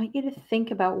 I want you to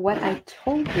think about what I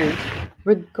told you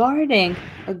regarding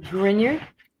a Grignard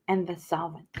and the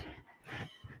solvent.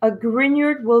 A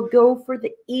Grignard will go for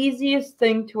the easiest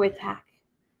thing to attack.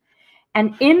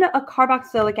 And in a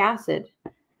carboxylic acid,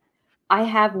 I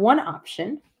have one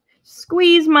option: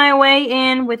 squeeze my way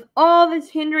in with all this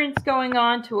hindrance going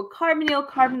on to a carbonyl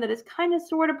carbon that is kind of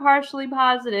sort of partially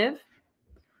positive.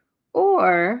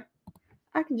 Or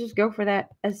I can just go for that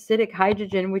acidic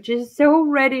hydrogen, which is so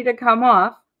ready to come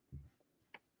off.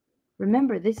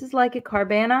 Remember, this is like a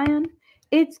carbanion.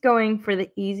 It's going for the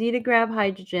easy to grab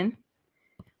hydrogen.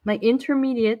 My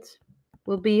intermediate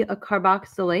will be a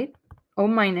carboxylate, O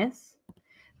minus.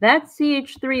 That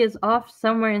CH3 is off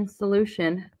somewhere in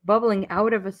solution, bubbling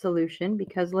out of a solution,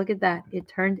 because look at that. It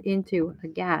turned into a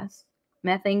gas,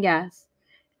 methane gas,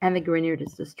 and the Grignard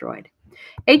is destroyed.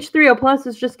 H3O plus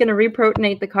is just going to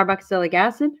reprotonate the carboxylic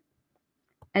acid.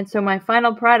 And so my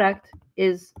final product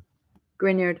is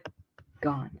Grignard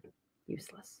gone,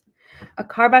 useless. A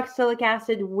carboxylic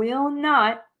acid will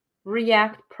not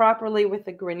react properly with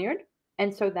the Grignard,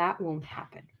 and so that won't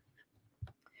happen.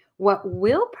 What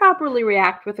will properly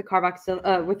react with the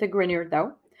Grignard,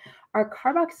 though, are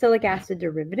carboxylic acid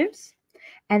derivatives,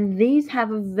 and these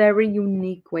have a very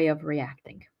unique way of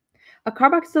reacting. A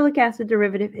carboxylic acid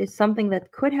derivative is something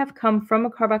that could have come from a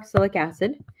carboxylic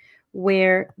acid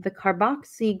where the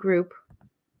carboxy group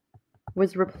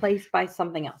was replaced by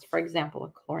something else, for example, a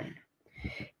chlorine.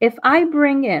 If I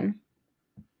bring in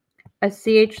a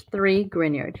CH3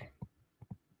 Grignard,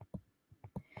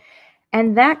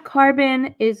 and that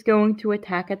carbon is going to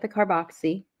attack at the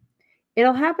carboxy,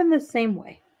 it'll happen the same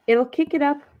way. It'll kick it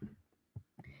up,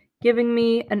 giving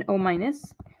me an O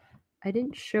minus. I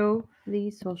didn't show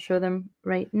these, so I'll show them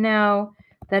right now.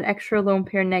 That extra lone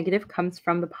pair negative comes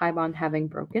from the pi bond having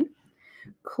broken.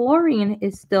 Chlorine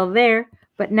is still there,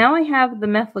 but now I have the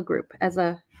methyl group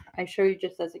I show you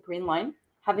just as a green line,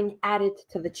 having added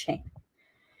to the chain.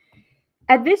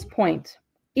 At this point,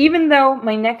 even though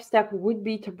my next step would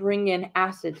be to bring in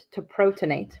acid to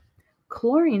protonate,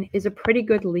 chlorine is a pretty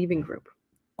good leaving group.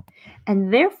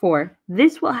 And therefore,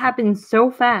 this will happen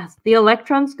so fast. The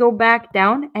electrons go back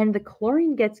down and the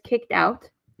chlorine gets kicked out,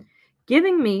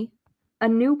 giving me a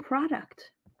new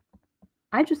product.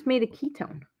 I just made a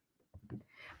ketone.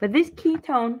 But this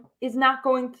ketone is not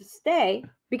going to stay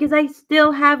because I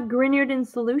still have Grignard in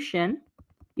solution.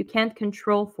 You can't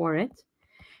control for it.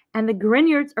 And the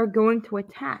Grignards are going to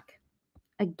attack.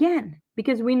 Again,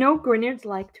 because we know Grignards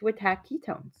like to attack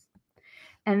ketones.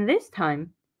 And this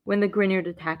time, when the Grignard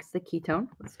attacks the ketone,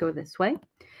 let's go this way,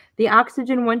 the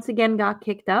oxygen once again got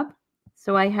kicked up.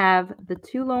 So I have the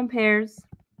two lone pairs.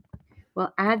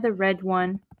 We'll add the red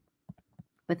one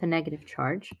with a negative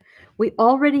charge. We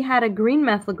already had a green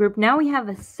methyl group. Now we have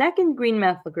a second green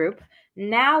methyl group.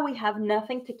 Now we have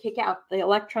nothing to kick out. The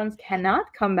electrons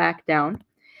cannot come back down.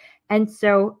 And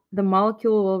so the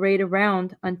molecule will rate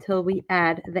around until we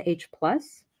add the H+. So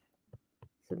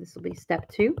this will be step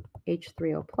 2,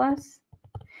 H3O+.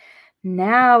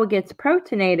 Now it gets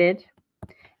protonated.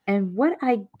 And what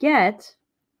I get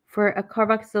for a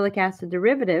carboxylic acid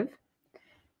derivative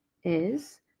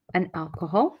is an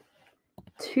alcohol,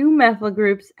 2 methyl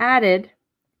groups added,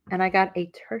 and I got a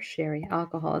tertiary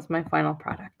alcohol as my final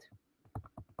product.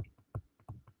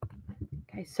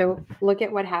 Okay, so look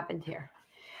at what happened here.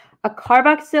 A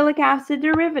carboxylic acid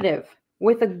derivative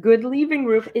with a good leaving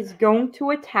group is going to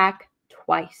attack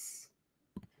twice.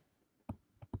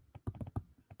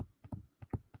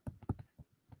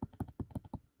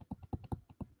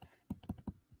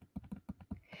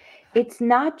 It's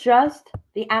not just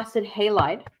the acid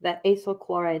halide, that acyl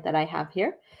chloride that I have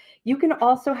here. You can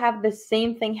also have the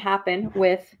same thing happen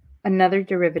with another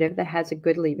derivative that has a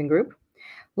good leaving group.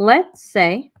 Let's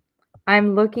say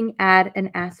I'm looking at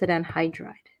an acid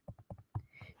anhydride.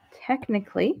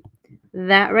 Technically,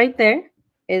 that right there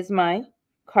is my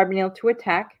carbonyl to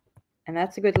attack, and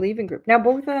that's a good leaving group. Now,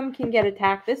 both of them can get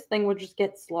attacked. This thing will just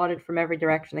get slaughtered from every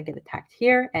direction. They get attacked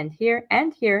here and here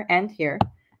and here and here.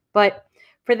 But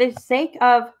for the sake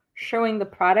of showing the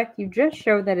product, you just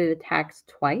show that it attacks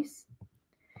twice.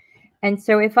 And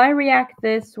so if I react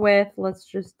this with, let's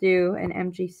just do an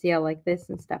MgCl like this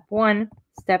in step 1,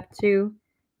 step 2,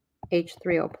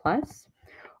 H3O+.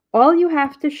 All you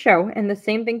have to show, and the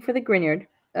same thing for the Grignard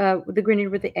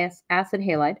with the acid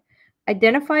halide,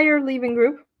 identify your leaving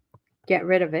group, get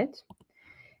rid of it,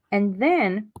 and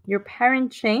then your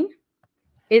parent chain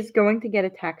is going to get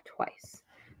attacked twice.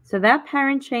 So that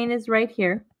parent chain is right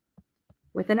here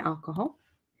with an alcohol,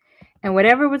 and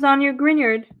whatever was on your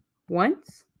Grignard,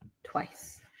 once,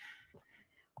 twice.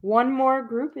 One more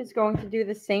group is going to do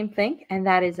the same thing, and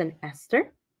that is an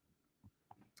ester.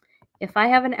 If I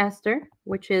have an ester,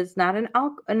 which is not an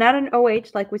OH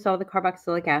like we saw with the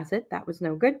carboxylic acid, that was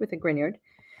no good with a Grignard.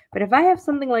 But if I have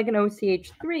something like an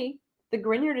OCH3, the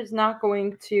Grignard is not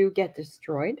going to get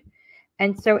destroyed.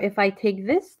 And so if I take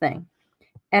this thing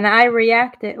and I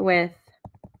react it with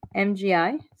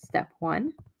MgI, step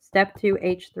 1, step 2,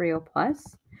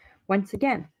 H3O+, once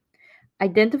again,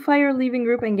 identify your leaving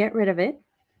group and get rid of it.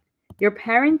 Your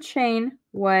parent chain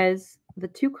was the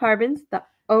 2 carbons, the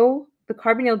the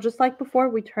carbonyl, just like before,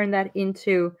 we turn that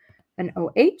into an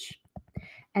OH.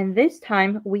 And this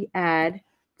time we add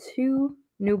 2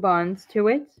 new bonds to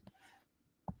it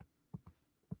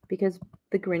because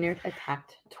the Grignard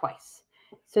attacked twice.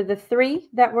 So the 3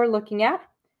 that we're looking at,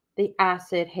 the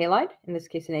acid halide, in this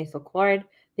case an acyl chloride,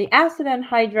 the acid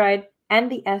anhydride, and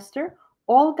the ester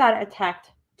all got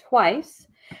attacked twice,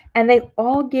 and they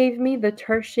all gave me the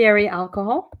tertiary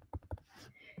alcohol,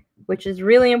 which is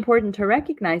really important to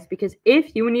recognize because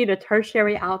if you need a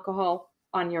tertiary alcohol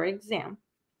on your exam,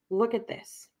 look at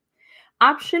this.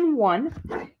 Option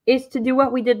 1 is to do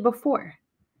what we did before.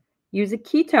 Use a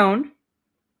ketone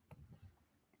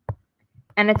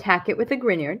and attack it with a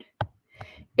Grignard.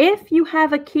 If you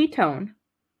have a ketone,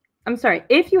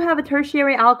 if you have a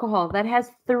tertiary alcohol that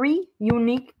has 3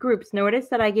 unique groups, notice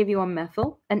that I give you a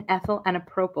methyl, an ethyl, and a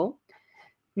propyl.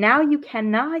 Now you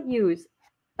cannot use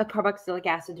a carboxylic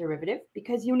acid derivative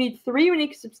because you need 3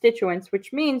 unique substituents,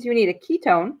 which means you need a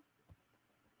ketone,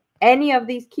 any of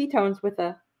these ketones with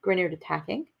a Grignard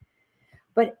attacking.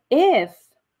 But if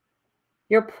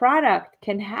your product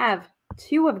can have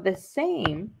 2 of the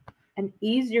same, an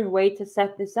easier way to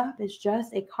set this up is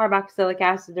just a carboxylic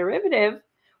acid derivative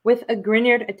with a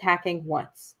Grignard attacking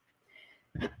once.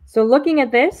 So looking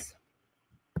at this,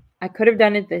 I could have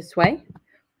done it this way,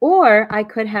 or I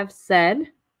could have said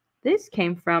this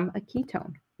came from a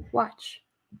ketone. Watch.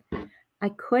 I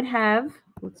could have,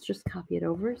 let's just copy it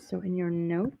over so in your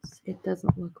notes it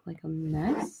doesn't look like a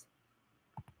mess.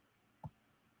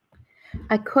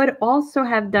 I could also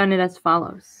have done it as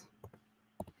follows.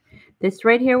 This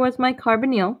right here was my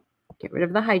carbonyl. Get rid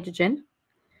of the hydrogen.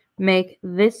 Make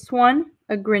this one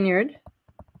a Grignard.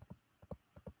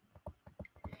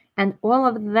 And all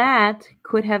of that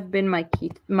could have been my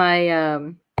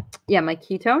ketone.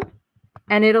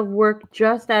 And it'll work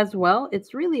just as well.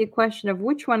 It's really a question of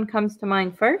which one comes to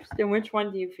mind first and which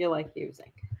one do you feel like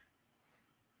using.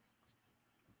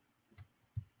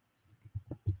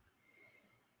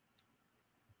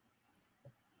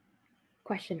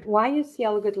 Question, why is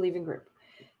Cl a good leaving group?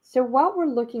 So what we're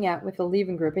looking at with the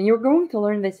leaving group, and you're going to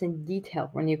learn this in detail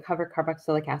when you cover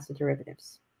carboxylic acid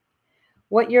derivatives.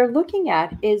 What you're looking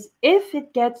at is if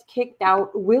it gets kicked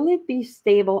out, will it be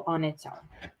stable on its own?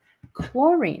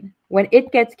 Chlorine, when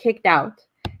it gets kicked out,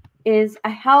 is a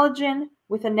halogen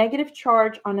with a negative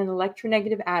charge on an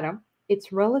electronegative atom.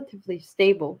 It's relatively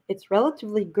stable. It's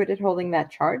relatively good at holding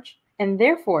that charge. And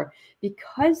therefore,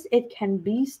 because it can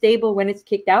be stable when it's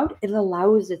kicked out, it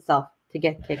allows itself to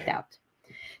get kicked out.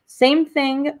 Same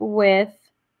thing with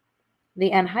the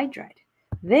anhydride.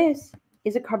 This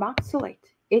is a carboxylate.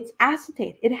 It's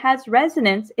acetate. It has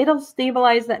resonance. It'll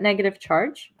stabilize that negative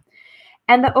charge.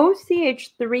 And the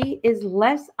OCH3 is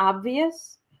less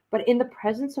obvious, but in the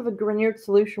presence of a Grignard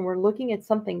solution, we're looking at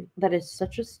something that is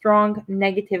such a strong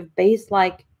negative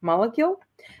base-like molecule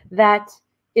that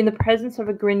in the presence of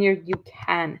a Grignard, you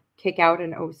can kick out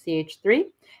an OCH3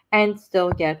 and still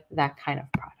get that kind of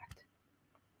product.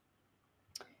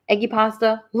 Eggy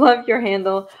Pasta, love your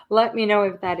handle. Let me know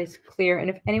if that is clear. And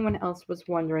if anyone else was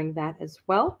wondering that as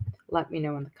well, let me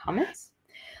know in the comments.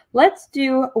 Let's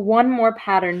do one more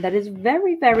pattern that is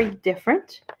very, very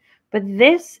different, but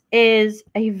this is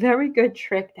a very good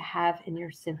trick to have in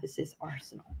your synthesis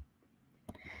arsenal.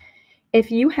 If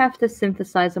you have to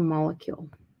synthesize a molecule,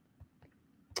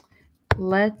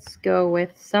 let's go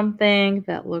with something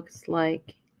that looks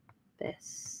like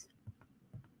this.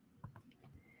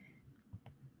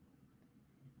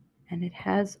 And it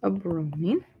has a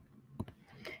bromine.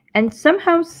 And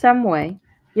somehow, some way,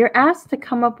 you're asked to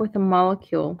come up with a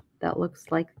molecule that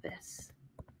looks like this.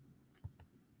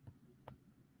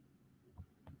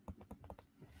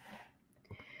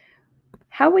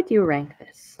 How would you rank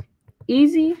this?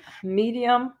 Easy,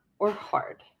 medium, or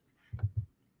hard?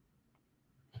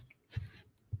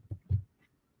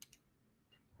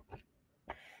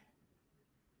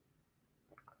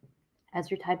 As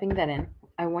you're typing that in,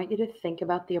 I want you to think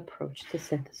about the approach to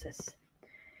synthesis.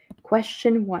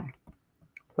 Question 1,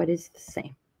 what is the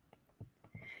same?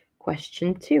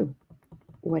 Question 2,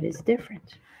 what is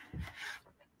different?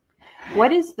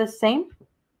 What is the same?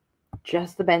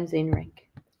 Just the benzene ring.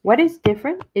 What is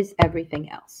different is everything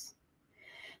else.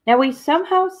 Now we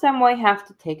somehow, some way have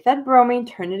to take that bromine,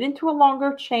 turn it into a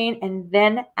longer chain, and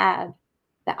then add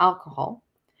the alcohol.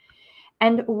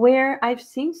 And where I've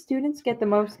seen students get the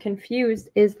most confused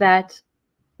is that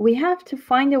we have to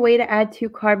find a way to add 2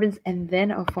 carbons and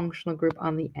then a functional group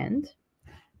on the end.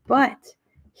 But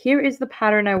here is the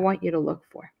pattern I want you to look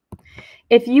for.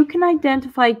 If you can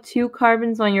identify 2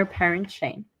 carbons on your parent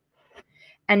chain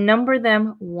and number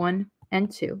them 1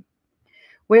 and 2,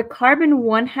 where carbon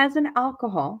 1 has an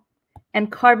alcohol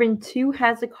and carbon 2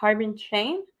 has a carbon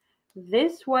chain,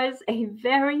 this was a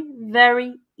very,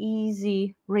 very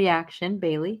easy reaction,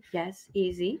 Bailey. Yes,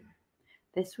 easy.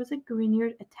 This was a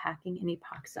Grignard attacking an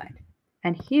epoxide.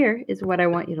 And here is what I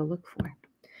want you to look for.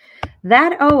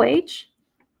 That OH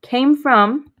came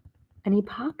from an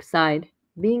epoxide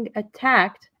being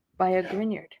attacked by a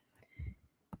Grignard.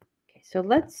 Okay, so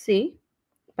let's see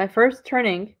by first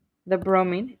turning the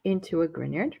bromine into a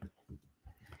Grignard.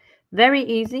 Very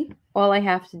easy. All I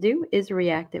have to do is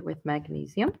react it with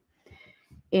magnesium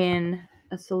in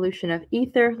a solution of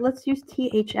ether. Let's use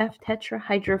THF,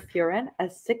 tetrahydrofuran, a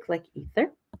cyclic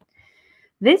ether.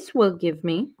 This will give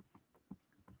me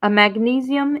a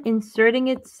magnesium inserting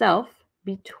itself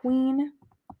between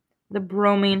the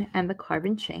bromine and the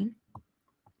carbon chain.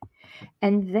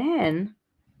 And then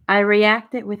I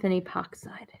react it with an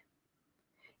epoxide.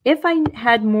 If I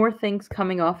had more things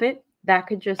coming off it, that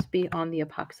could just be on the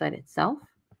epoxide itself.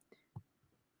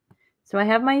 So I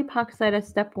have my epoxide as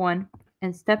step 1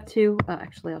 and step 2.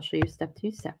 Actually, I'll show you step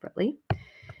 2 separately.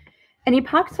 An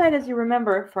epoxide, as you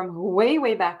remember from way,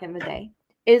 way back in the day,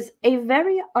 is a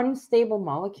very unstable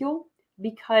molecule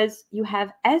because you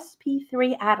have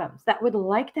sp3 atoms that would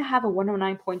like to have a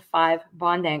 109.5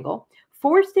 bond angle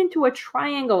forced into a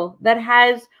triangle that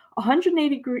has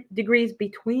 180 degrees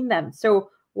between them.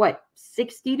 So what,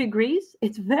 60 degrees?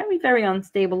 It's very, very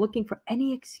unstable, looking for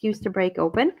any excuse to break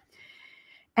open.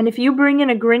 And if you bring in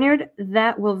a Grignard,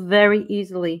 that will very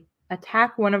easily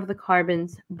attack one of the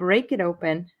carbons, break it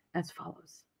open as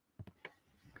follows.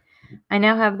 I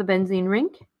now have the benzene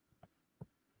ring,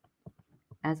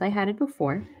 as I had it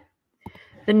before.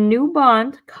 The new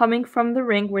bond coming from the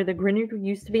ring where the Grignard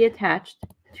used to be attached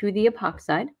to the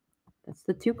epoxide. That's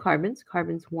the 2 carbons,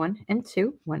 carbons 1 and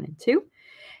 2, 1 and 2.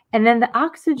 And then the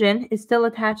oxygen is still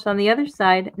attached on the other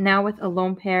side, now with a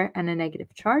lone pair and a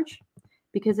negative charge,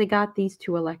 because I got these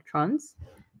 2 electrons.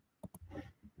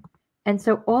 And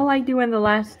so all I do in the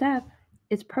last step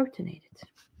is protonate it.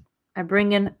 I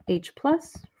bring in H+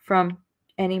 from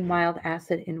any mild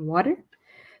acid in water.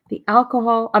 The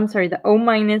O-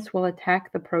 will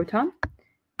attack the proton.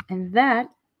 And that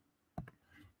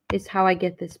is how I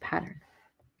get this pattern.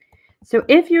 So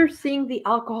if you're seeing the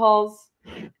alcohols,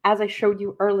 as I showed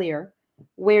you earlier,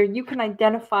 where you can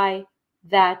identify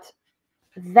that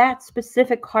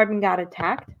specific carbon got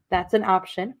attacked, that's an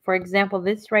option. For example,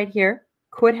 this right here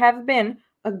could have been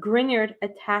a Grignard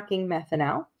attacking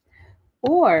methanol.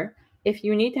 Or if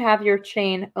you need to have your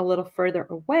chain a little further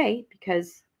away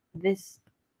because this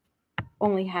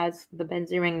only has the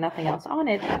benzene ring, nothing else on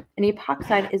it, an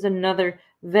epoxide is another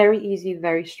very easy,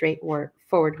 very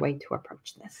straightforward way to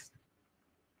approach this.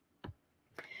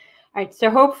 All right, so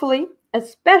hopefully,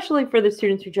 especially for the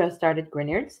students who just started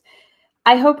Grignards,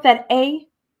 I hope that A,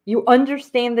 you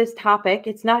understand this topic.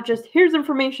 It's not just here's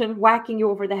information whacking you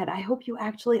over the head. I hope you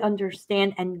actually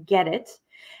understand and get it.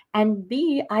 And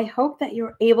B, I hope that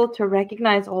you're able to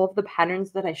recognize all of the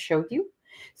patterns that I showed you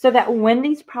so that when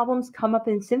these problems come up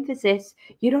in synthesis,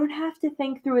 you don't have to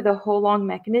think through the whole long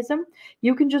mechanism.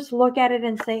 You can just look at it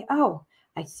and say, oh,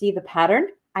 I see the pattern.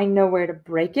 I know where to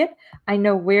break it. I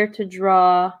know where to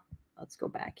draw. Let's go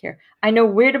back here. I know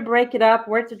where to break it up,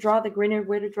 where to draw the Grignard,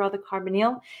 where to draw the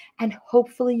carbonyl, and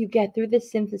hopefully you get through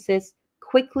this synthesis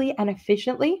quickly and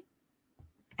efficiently,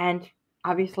 and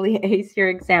obviously ace your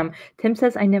exam. Tim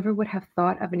says, I never would have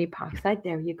thought of an epoxide.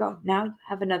 There you go. Now you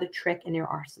have another trick in your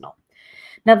arsenal.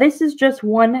 Now, this is just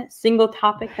one single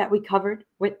topic that we covered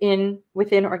within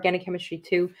Organic Chemistry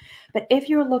 2, but if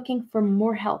you're looking for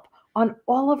more help on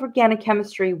all of Organic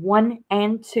Chemistry 1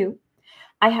 and 2,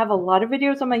 I have a lot of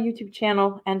videos on my YouTube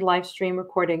channel and live stream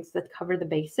recordings that cover the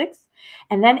basics.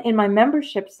 And then in my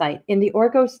membership site, in the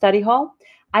Orgo Study Hall,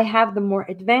 I have the more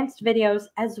advanced videos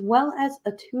as well as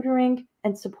a tutoring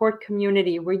and support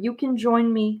community where you can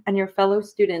join me and your fellow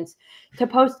students to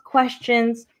post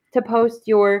questions, to post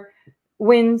your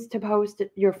wins, to post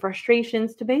your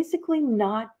frustrations, to basically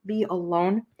not be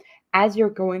alone as you're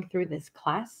going through this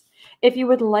class. If you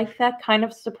would like that kind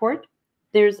of support,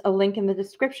 there's a link in the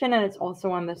description and it's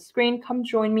also on the screen. Come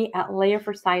join me at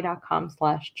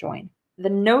leahforsci.com/join. The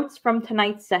notes from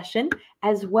tonight's session,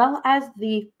 as well as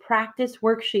the practice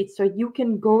worksheets, so you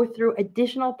can go through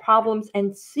additional problems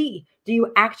and see, do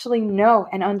you actually know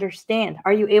and understand?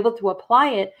 Are you able to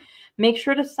apply it? Make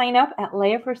sure to sign up at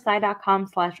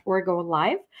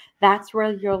leahforsci.com/orgolive. That's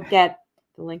where you'll get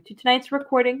the link to tonight's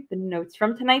recording, the notes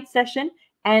from tonight's session,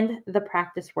 and the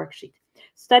practice worksheet.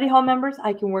 Study hall members,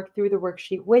 I can work through the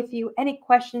worksheet with you. Any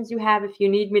questions you have, if you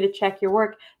need me to check your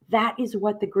work, that is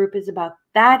what the group is about.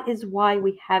 That is why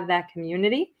we have that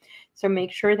community. So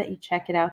make sure that you check it out